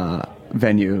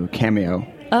venue, Cameo.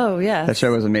 Oh, yeah. That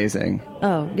show was amazing.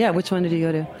 Oh, yeah. Which one did you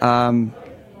go to?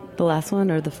 The last one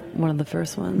or one of the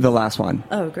first ones? The last one.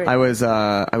 Oh, great. I was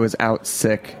out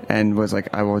sick and was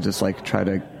like, I will just like try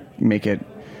to make it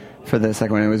for the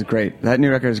second one. It was great. That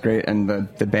new record is great, and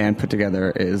the band put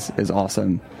together is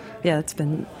awesome. Yeah, it's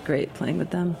been great playing with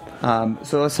them.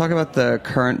 So let's talk about the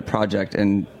current project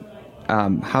and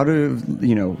how do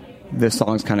the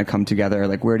songs kind of come together?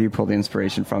 Like, where do you pull the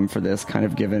inspiration from for this, kind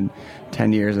of given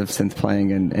 10 years of synth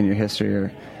playing and your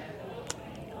history?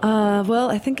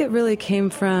 Well, I think it really came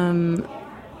from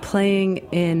playing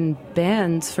in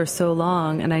bands for so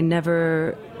long, and I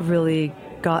never really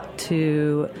got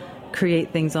to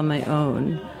create things on my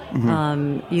own,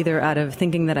 either out of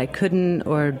thinking that I couldn't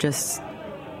or just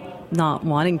not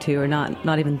wanting to, or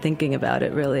not even thinking about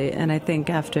it, really. And I think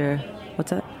after...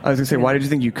 What's that? I was going to say, why did you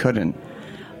think you couldn't?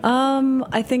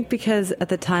 I think because at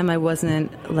the time I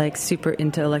wasn't like super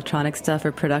into electronic stuff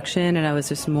or production, and I was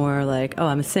just more like, oh,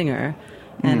 I'm a singer,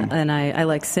 and I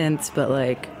like synths, but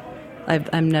like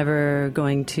I'm never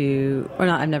going to, or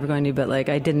not I'm never going to, but like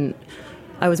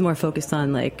I was more focused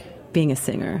on like being a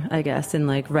singer, I guess, and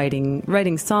like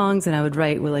writing songs, and I would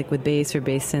write with bass or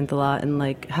bass synth a lot, and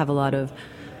like have a lot of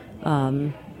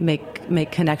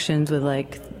make connections with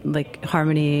like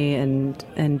harmony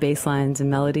and bass lines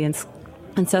and melody and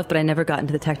stuff, but I never got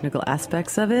into the technical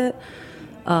aspects of it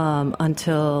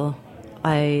until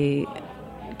I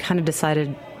kind of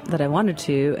decided that I wanted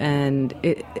to, and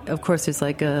of course there's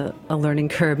like a learning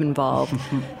curve involved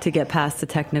to get past the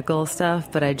technical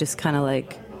stuff, but I just kind of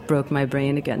like broke my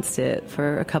brain against it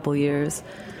for a couple years.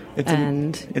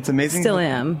 It's amazing. Still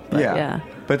am. But yeah.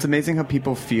 But it's amazing how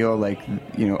people feel like,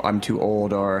 I'm too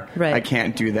old, or I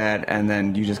can't do that, and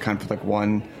then you just kind of put like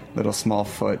one little small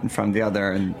foot in front of the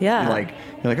other, and you're like,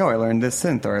 oh, I learned this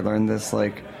synth, or I learned this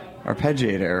like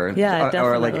arpeggiator,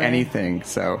 or like anything.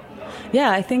 So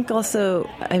yeah, I think also,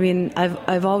 I mean,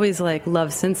 I've always like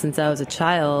loved synth since I was a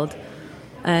child,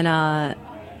 and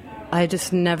I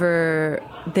just never.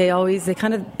 They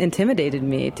kind of intimidated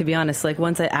me, to be honest. Like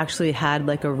once I actually had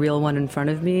like a real one in front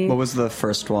of me. What was the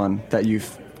first one that you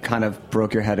kind of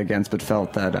broke your head against, but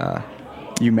felt that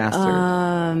you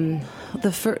mastered?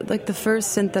 The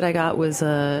first synth that I got was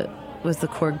the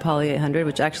Korg Poly 800,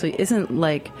 which actually isn't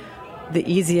like the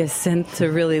easiest synth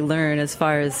to really learn as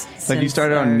far as like you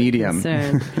started on medium.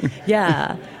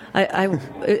 Yeah,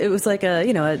 it was like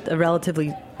a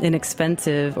relatively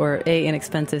inexpensive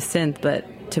synth, but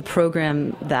to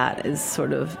program that is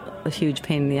sort of a huge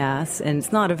pain in the ass, and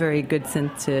it's not a very good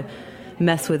synth to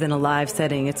mess with in a live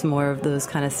setting. It's more of those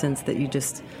kind of synths that you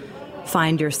just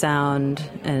find your sound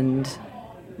and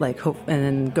like hope and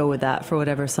then go with that for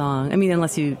whatever song. I mean,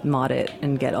 unless you mod it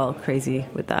and get all crazy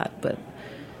with that, but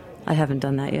I haven't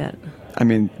done that yet. I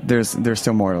mean, there's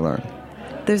still more to learn.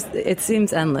 It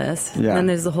seems endless. Yeah. And then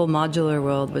there's the whole modular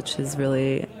world, which is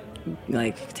really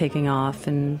like taking off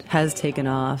and has taken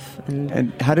off.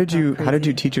 And how did you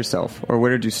teach yourself, or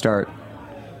where did you start?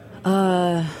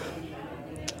 I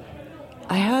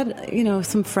had,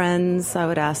 some friends. I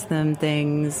would ask them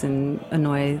things and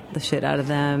annoy the shit out of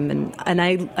them, and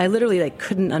I literally like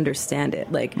couldn't understand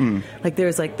it. Like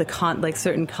there's like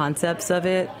certain concepts of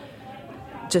it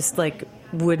just like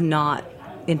would not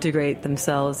integrate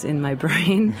themselves in my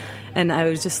brain, and I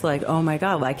was just like, oh my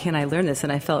god, why can't I learn this?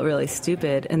 And I felt really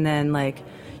stupid. And then like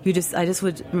I just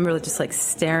would remember just like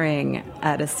staring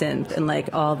at a synth and like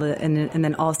and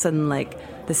then all of a sudden like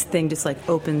this thing just like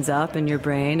opens up in your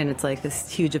brain, and it's like this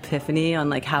huge epiphany on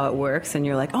like how it works, and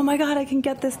you're like, oh my god, I can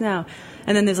get this now.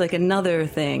 And then there's like another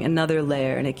thing, another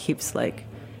layer, and it keeps like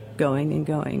going and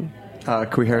going. Can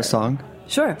we hear a song?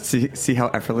 Sure. See how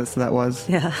effortless that was?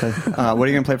 Yeah. What are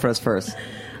you going to play for us first?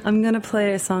 I'm going to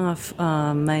play a song off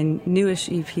my newish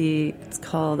EP. It's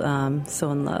called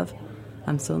So in Love.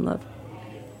 I'm So in Love.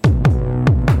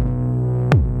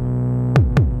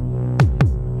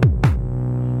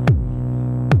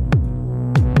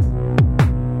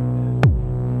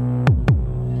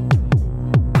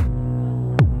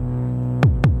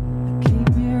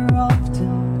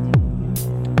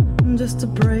 Just to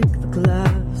break the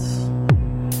glass,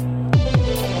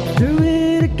 threw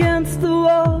it against the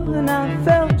wall and I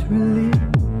felt relief.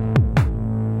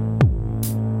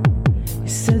 You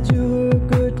said you were a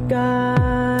good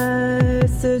guy,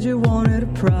 said you wanted a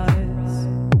prize,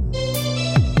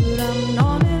 but I'm an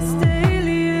honest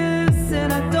alias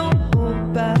and I don't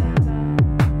hold back.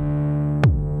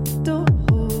 Don't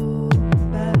hold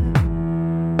back.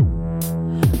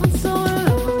 I'm so in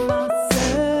love with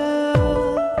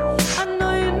myself. I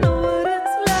know you know what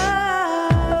it's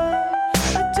like.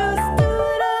 I just do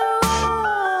what I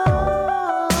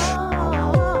want.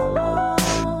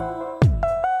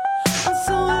 I'm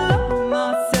so in love with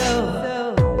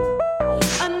myself.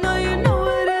 I know you know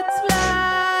what it's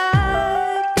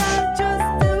like. I just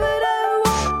do what I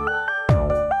want.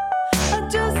 I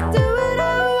just do what I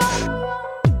want.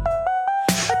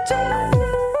 I just.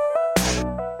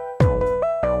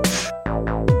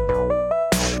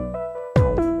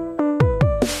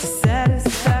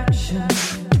 Satisfaction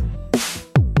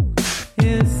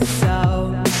is the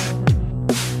sound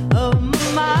of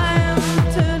my mind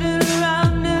turning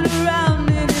around and around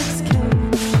in its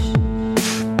cage.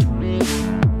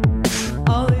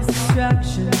 All these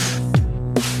distractions,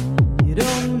 you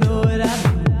don't know what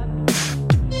I mean.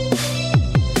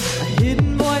 A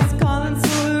hidden voice calling, so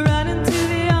we ran into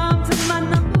the arms of my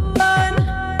number one.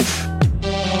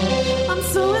 I'm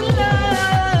so in love.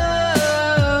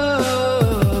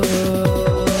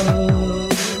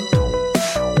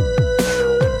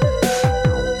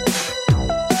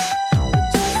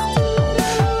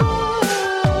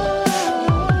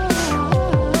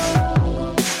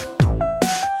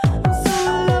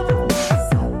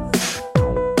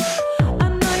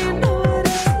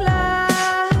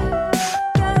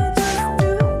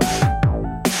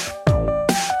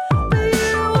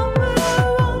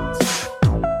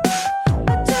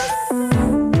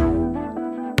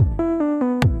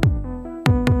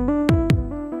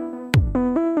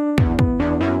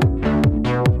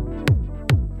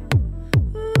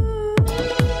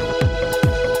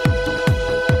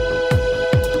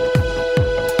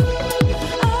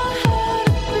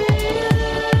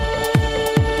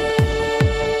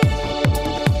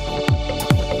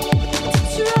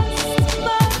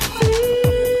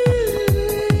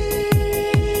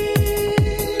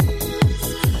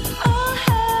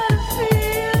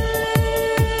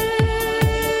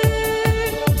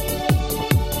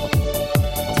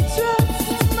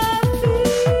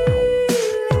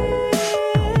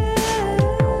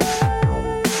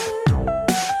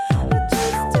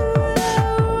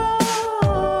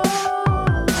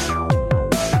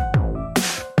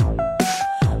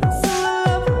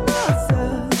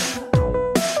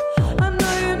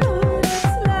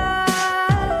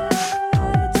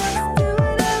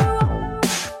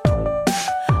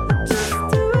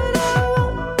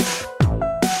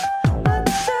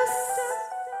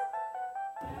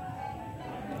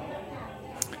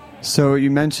 So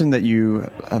you mentioned that you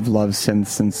have loved synths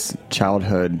since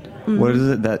childhood. Mm-hmm. What is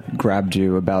it that grabbed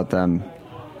you about them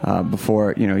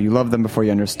before, you loved them before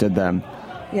you understood them?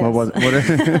 Yes. What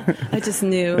I just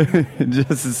knew.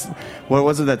 What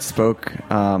was it that spoke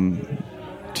to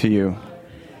you?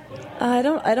 I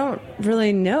don't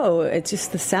really know. It's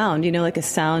just the sound, like a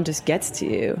sound just gets to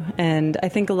you. And I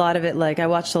think a lot of it, like I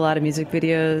watched a lot of music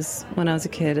videos when I was a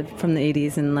kid from the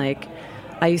 80s, and like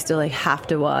I used to like have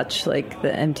to watch like the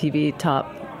MTV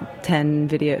top 10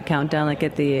 video countdown like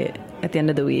at the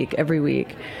end of the week, every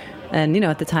week. And,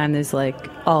 at the time there's like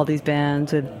all these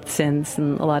bands with synths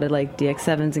and a lot of like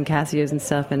DX7s and Casios and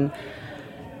stuff. And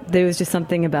there was just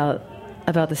something about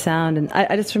the sound. And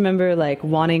I just remember like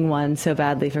wanting one so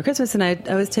badly for Christmas. And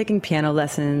I was taking piano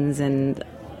lessons and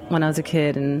when I was a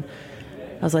kid, and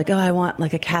I was like, oh, I want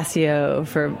like a Casio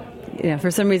for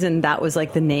some reason that was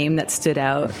like the name that stood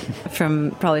out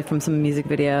probably from some music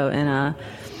video.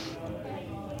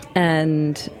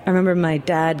 And I remember my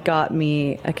dad got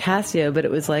me a Casio, but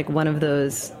it was like one of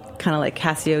those kind of like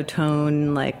Casio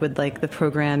tone, like with like the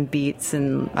program beats.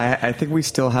 And I think we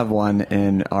still have one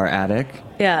in our attic.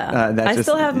 Yeah, I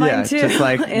still have mine too, just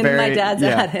like in my dad's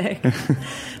attic.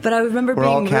 But I remember where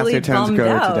being all really Casio tones bummed go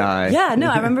out. to die. Yeah,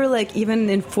 no, I remember like even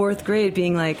in 4th grade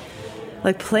being like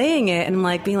playing it and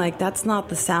like being like, that's not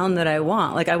the sound that I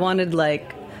want. Like I wanted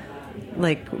like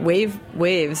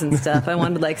waves and stuff. I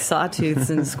wanted like sawtooths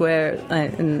and square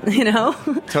and Yes,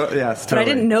 totally. But I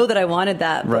didn't know that I wanted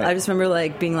that. But Right. I just remember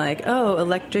like being like, oh,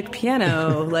 electric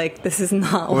piano. Like this is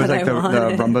not What was what like I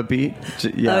wanted. the rumba beat?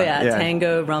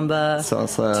 Tango, rumba,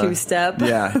 salsa, 2-step.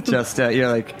 Yeah, just you're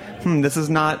like, this is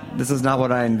not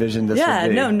what I envisioned this would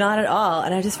be. No, not at all.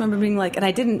 And I just remember being like, and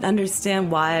I didn't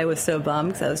understand why I was so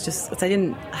bummed because I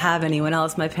didn't have anyone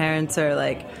else. My parents are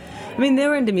like, I mean, they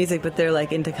were into music, but they're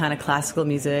like into kind of classical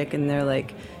music, and they're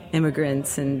like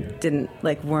immigrants and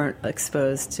weren't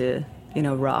exposed to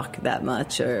rock that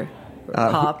much or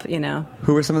pop.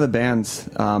 Who were some of the bands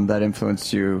that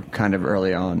influenced you kind of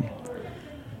early on?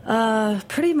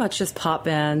 Pretty much just pop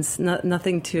bands.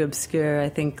 Nothing too obscure. I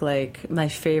think like my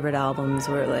favorite albums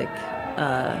were like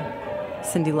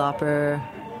Cyndi Lauper.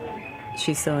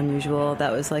 She's So Unusual.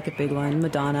 That was like a big one.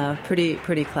 Madonna. Pretty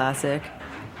classic.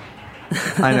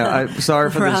 I know.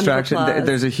 Sorry for the Round of distraction. applause.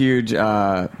 There's a huge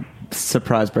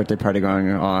surprise birthday party going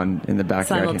on in the backyard.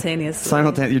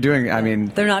 Simultaneously. You're doing. I mean,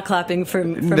 they're not clapping for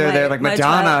they're like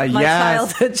Madonna. my yes.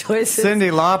 childhood choices. Cyndi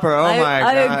Lauper. Oh my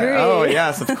I god. agree. Oh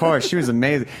yes, of course. She was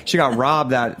amazing. She got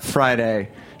robbed that Friday.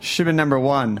 Should have been number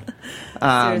one.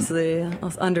 Seriously,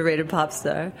 underrated pop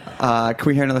star. Can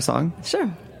we hear another song? Sure.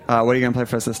 What are you gonna play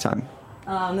for us this time?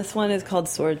 This one is called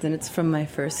Swords, and it's from my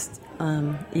first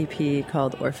EP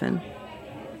called Orphan.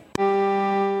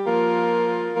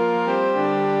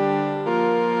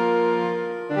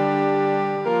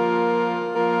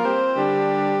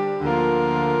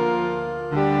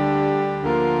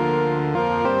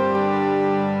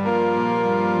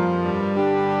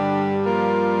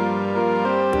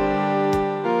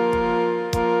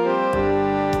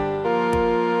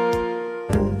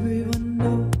 Everyone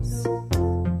knows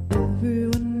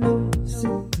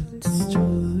it could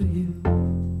destroy you.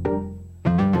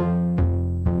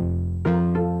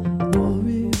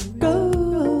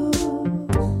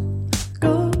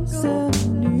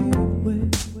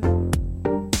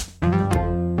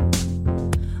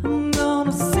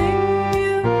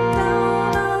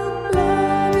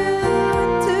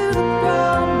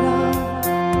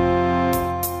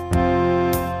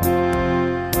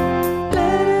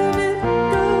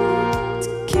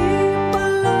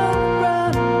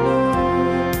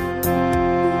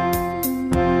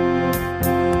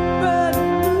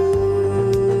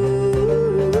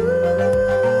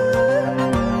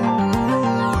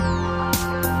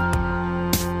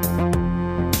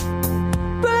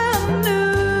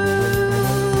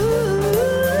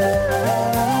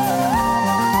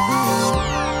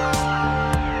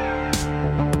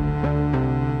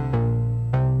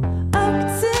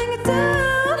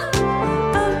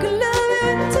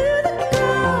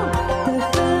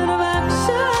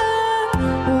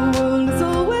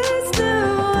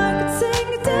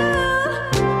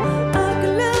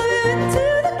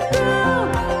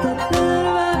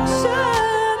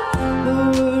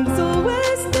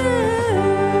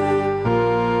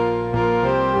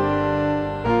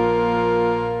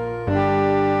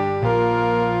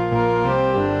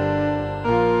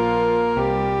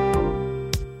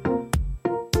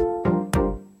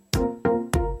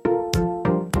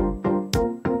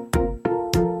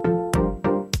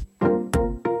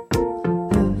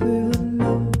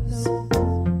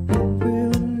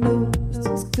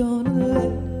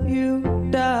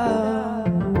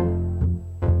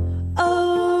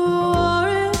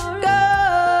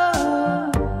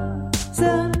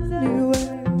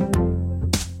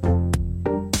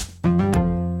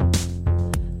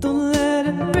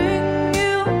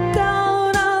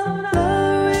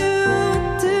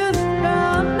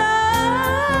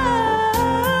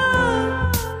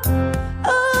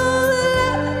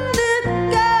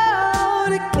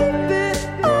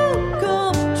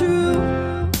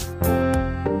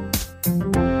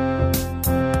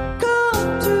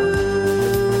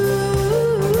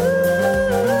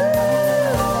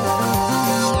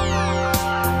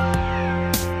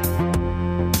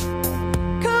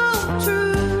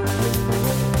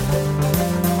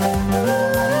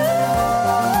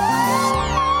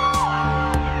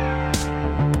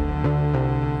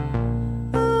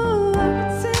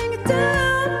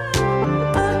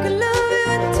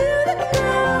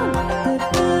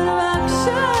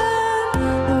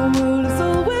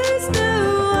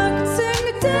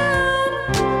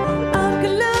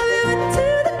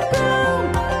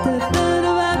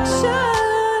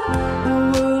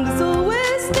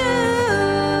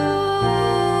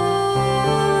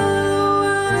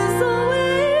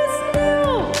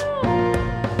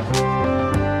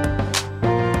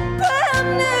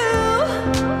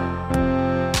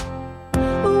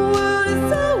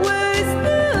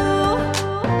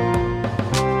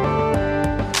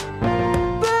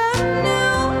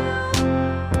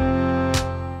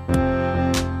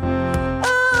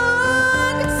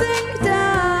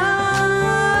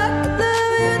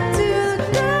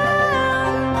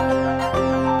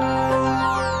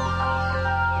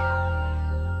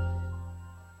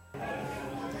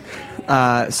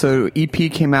 So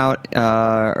EP came out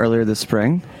earlier this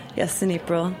spring. Yes, in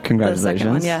April. Congratulations.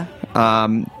 The second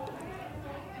one, yeah.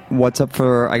 What's up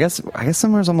for? I guess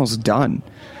summer's almost done.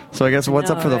 So I guess what's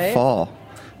up for the right? fall?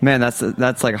 Man,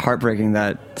 that's like heartbreaking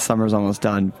that summer's almost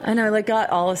done. I know, like, got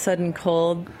all of a sudden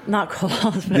cold. Not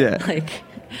cold, but Yeah. like,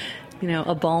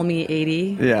 a balmy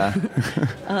 80 Yeah.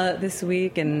 this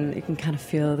week, and you can kind of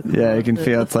feel the Yeah, you can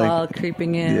feel the it's like fall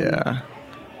creeping in. Yeah.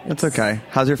 That's okay.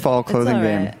 How's your fall clothing all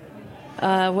game?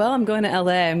 right. Well, I'm going to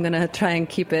LA. I'm going to try and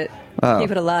keep it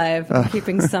alive.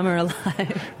 Keeping summer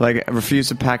alive. Like, refuse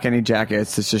to pack any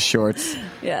jackets. It's just shorts,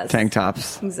 Yes. tank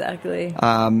tops. Exactly.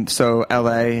 So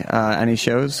LA, any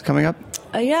shows coming up?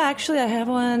 Yeah, actually, I have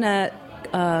one at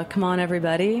Come On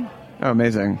Everybody. Oh,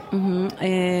 amazing.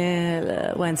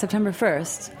 When September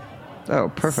 1st.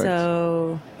 Oh, perfect.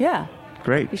 So, yeah.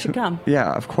 Great. You should come.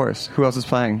 Yeah, of course. Who else is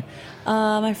playing?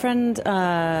 My friend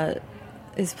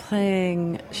is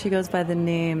playing. She goes by the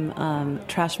name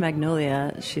Trash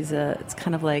Magnolia. It's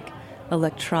kind of like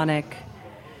electronic,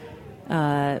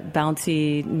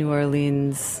 bouncy New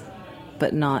Orleans,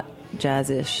 but not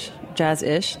jazzy,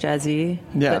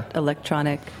 Yeah. but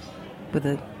electronic with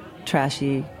a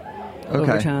trashy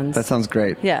overtones. That sounds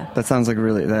great. Yeah. That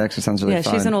actually sounds really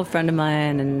fun. She's an old friend of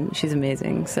mine, and she's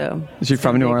amazing. So Is she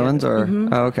from New Orleans or? Mhm.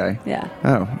 Oh, okay. Yeah.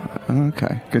 Oh,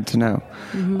 okay. Good to know.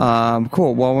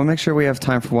 Cool. Well, we'll make sure we have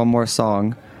time for one more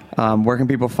song. Where can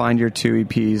people find your 2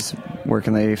 EPs? Where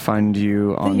can they find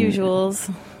you on The usuals.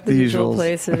 The usual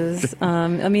places.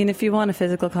 I mean, if you want a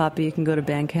physical copy, you can go to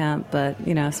Bandcamp, but,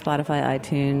 Spotify,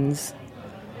 iTunes,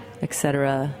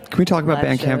 etc. Can we talk about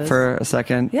Live Bandcamp shows. for a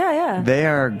second? Yeah. They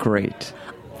are great.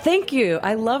 Thank you.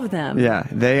 I love them. Yeah,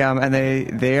 they and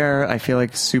they are, I feel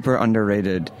like, super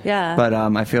underrated. Yeah. But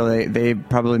I feel they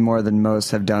probably more than most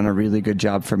have done a really good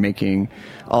job for making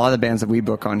a lot of the bands that we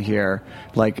book on here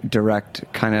like direct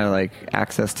kind of like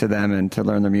access to them and to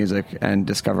learn their music and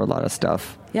discover a lot of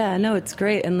stuff. Yeah, no, it's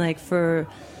great. And like for,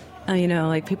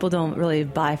 like people don't really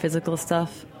buy physical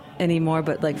stuff anymore,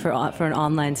 but like for an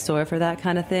online store for that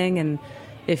kind of thing. And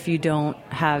if you don't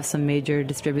have some major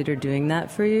distributor doing that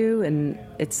for you, and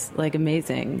it's like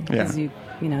amazing because you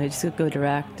just go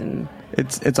direct and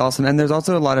it's awesome. And there's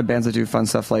also a lot of bands that do fun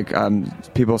stuff like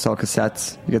people sell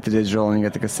cassettes. You get the digital and you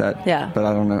get the cassette. Yeah. But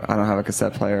I don't have a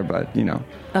cassette player, but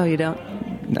Oh, you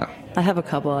don't? No. I have a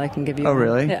couple I can give you. Oh, one.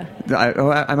 really? Yeah.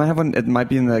 I might have one. It might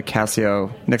be in the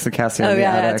Casio, next to Casio. Oh, in the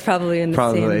yeah, attic. it's probably in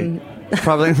the same...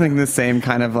 Probably like the same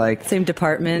kind of like same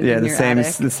department. Yeah, in the your same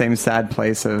attic. the same sad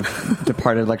place of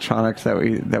departed electronics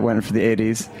that went for the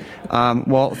 80s.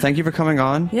 Well, thank you for coming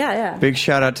on. Yeah. Big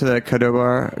shout out to the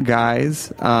Cordobar guys.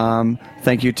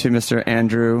 Thank you to Mr.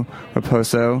 Andrew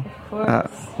Raposo,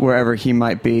 wherever he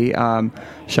might be.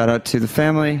 Shout out to the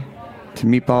family, to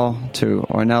Meatball, to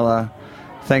Ornella.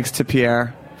 Thanks to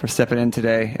Pierre for stepping in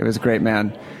today. It was great,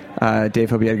 man.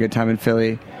 Dave, hope you had a good time in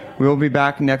Philly. We will be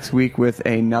back next week with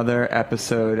another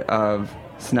episode of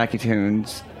Snacky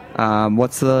Tunes.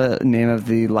 What's the name of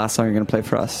the last song you're going to play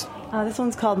for us? This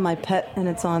one's called My Pet, and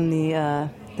it's on the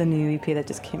new EP that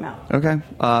just came out. Okay.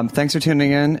 Thanks for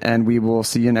tuning in, and we will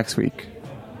see you next week.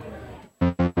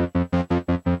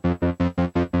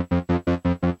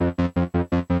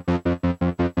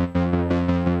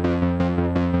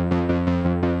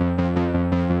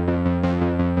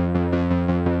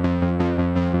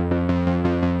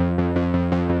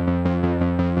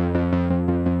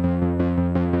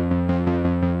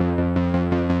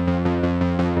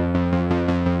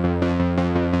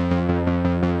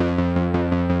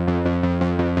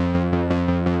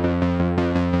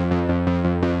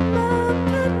 My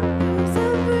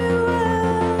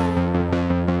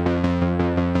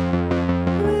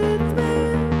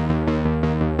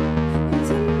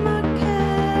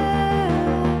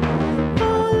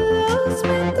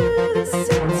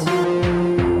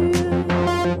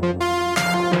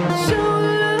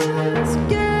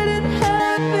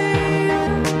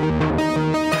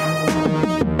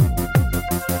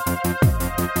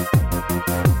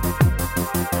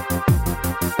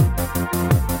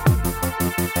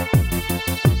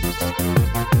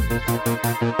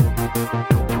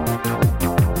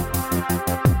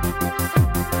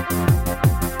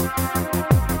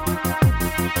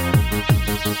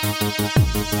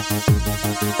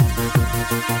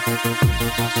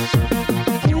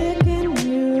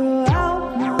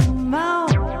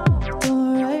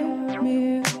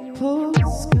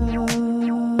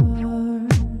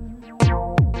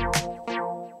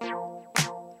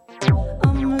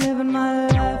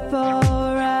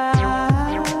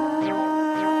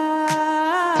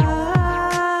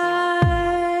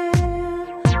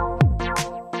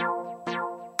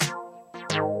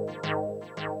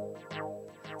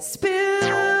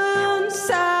Spin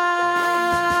cycle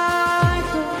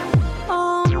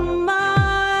on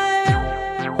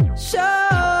my shoulder,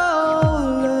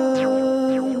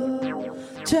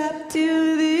 trapped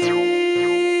to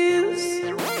these.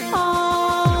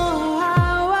 Oh,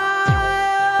 how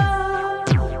I'm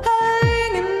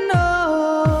hanging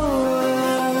on.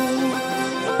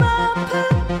 My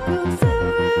pebbles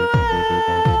everywhere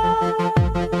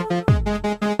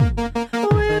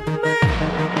with me.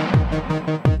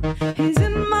 He's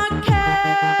in my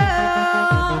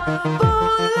cab,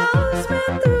 follows me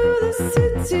through the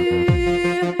city.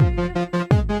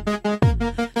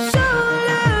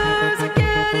 Shoulders are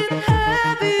getting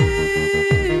heavy.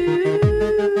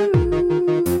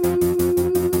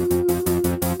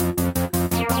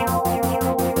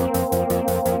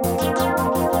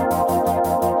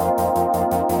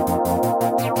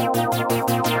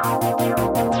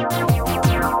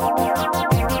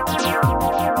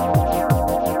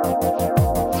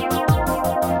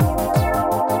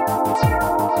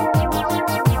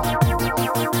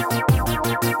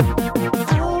 I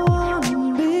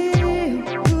wanna be a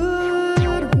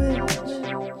good witch.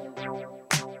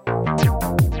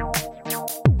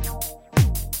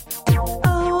 I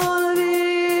wanna be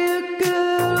a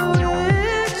good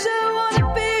witch. I wanna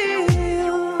be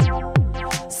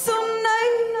so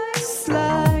nice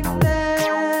like that.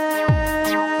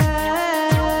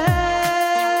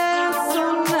 So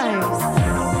nice.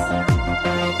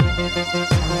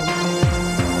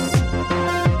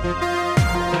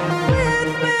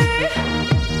 With me.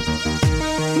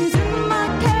 He's in my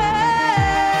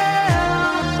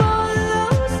cab,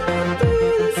 follows me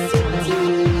through the city.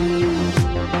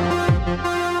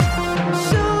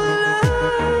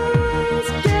 Shoulders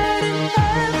getting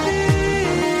heavy.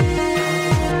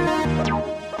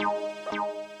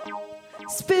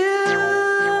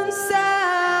 Spin cycle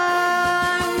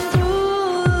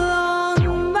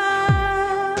on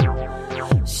my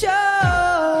shoulders,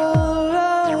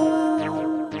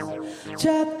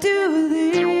 trapped to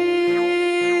these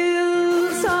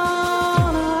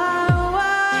on a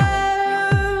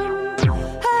wire,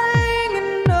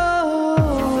 hanging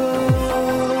on.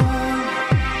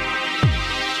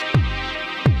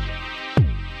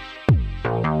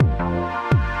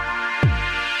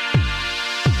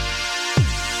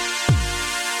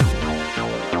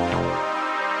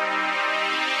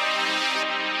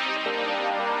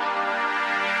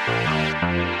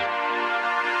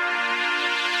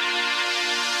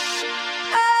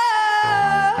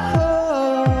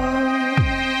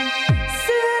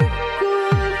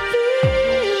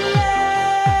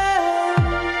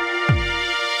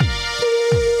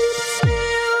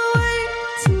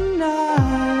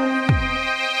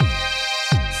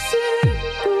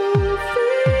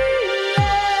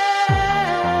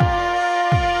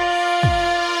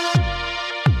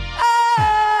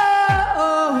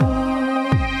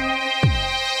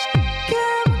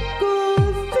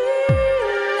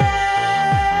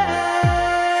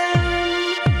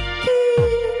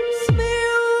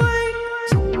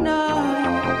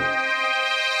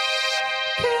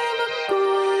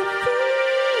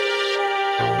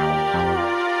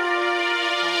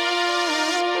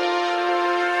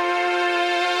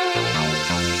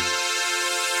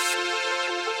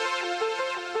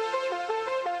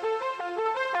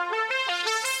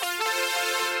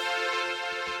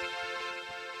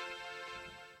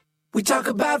 We talk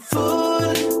about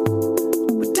food,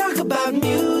 we talk about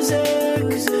music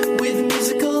with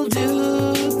musical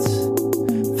dudes.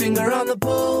 Finger on the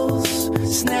pulse,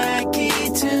 snacky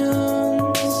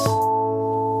tunes.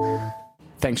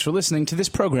 Thanks for listening to this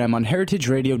program on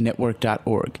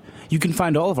heritageradionetwork.org. You can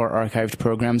find all of our archived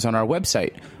programs on our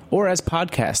website or as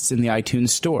podcasts in the iTunes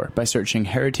Store by searching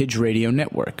Heritage Radio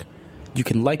Network. You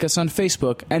can like us on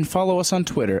Facebook and follow us on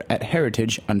Twitter at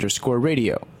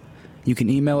 @heritage_radio. You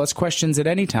can email us questions at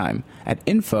any time at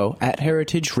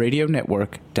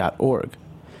info@heritageradionetwork.org.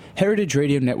 Heritage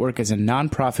Radio Network is a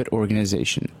nonprofit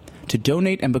organization. To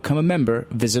donate and become a member,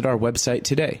 visit our website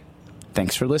today.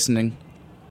 Thanks for listening.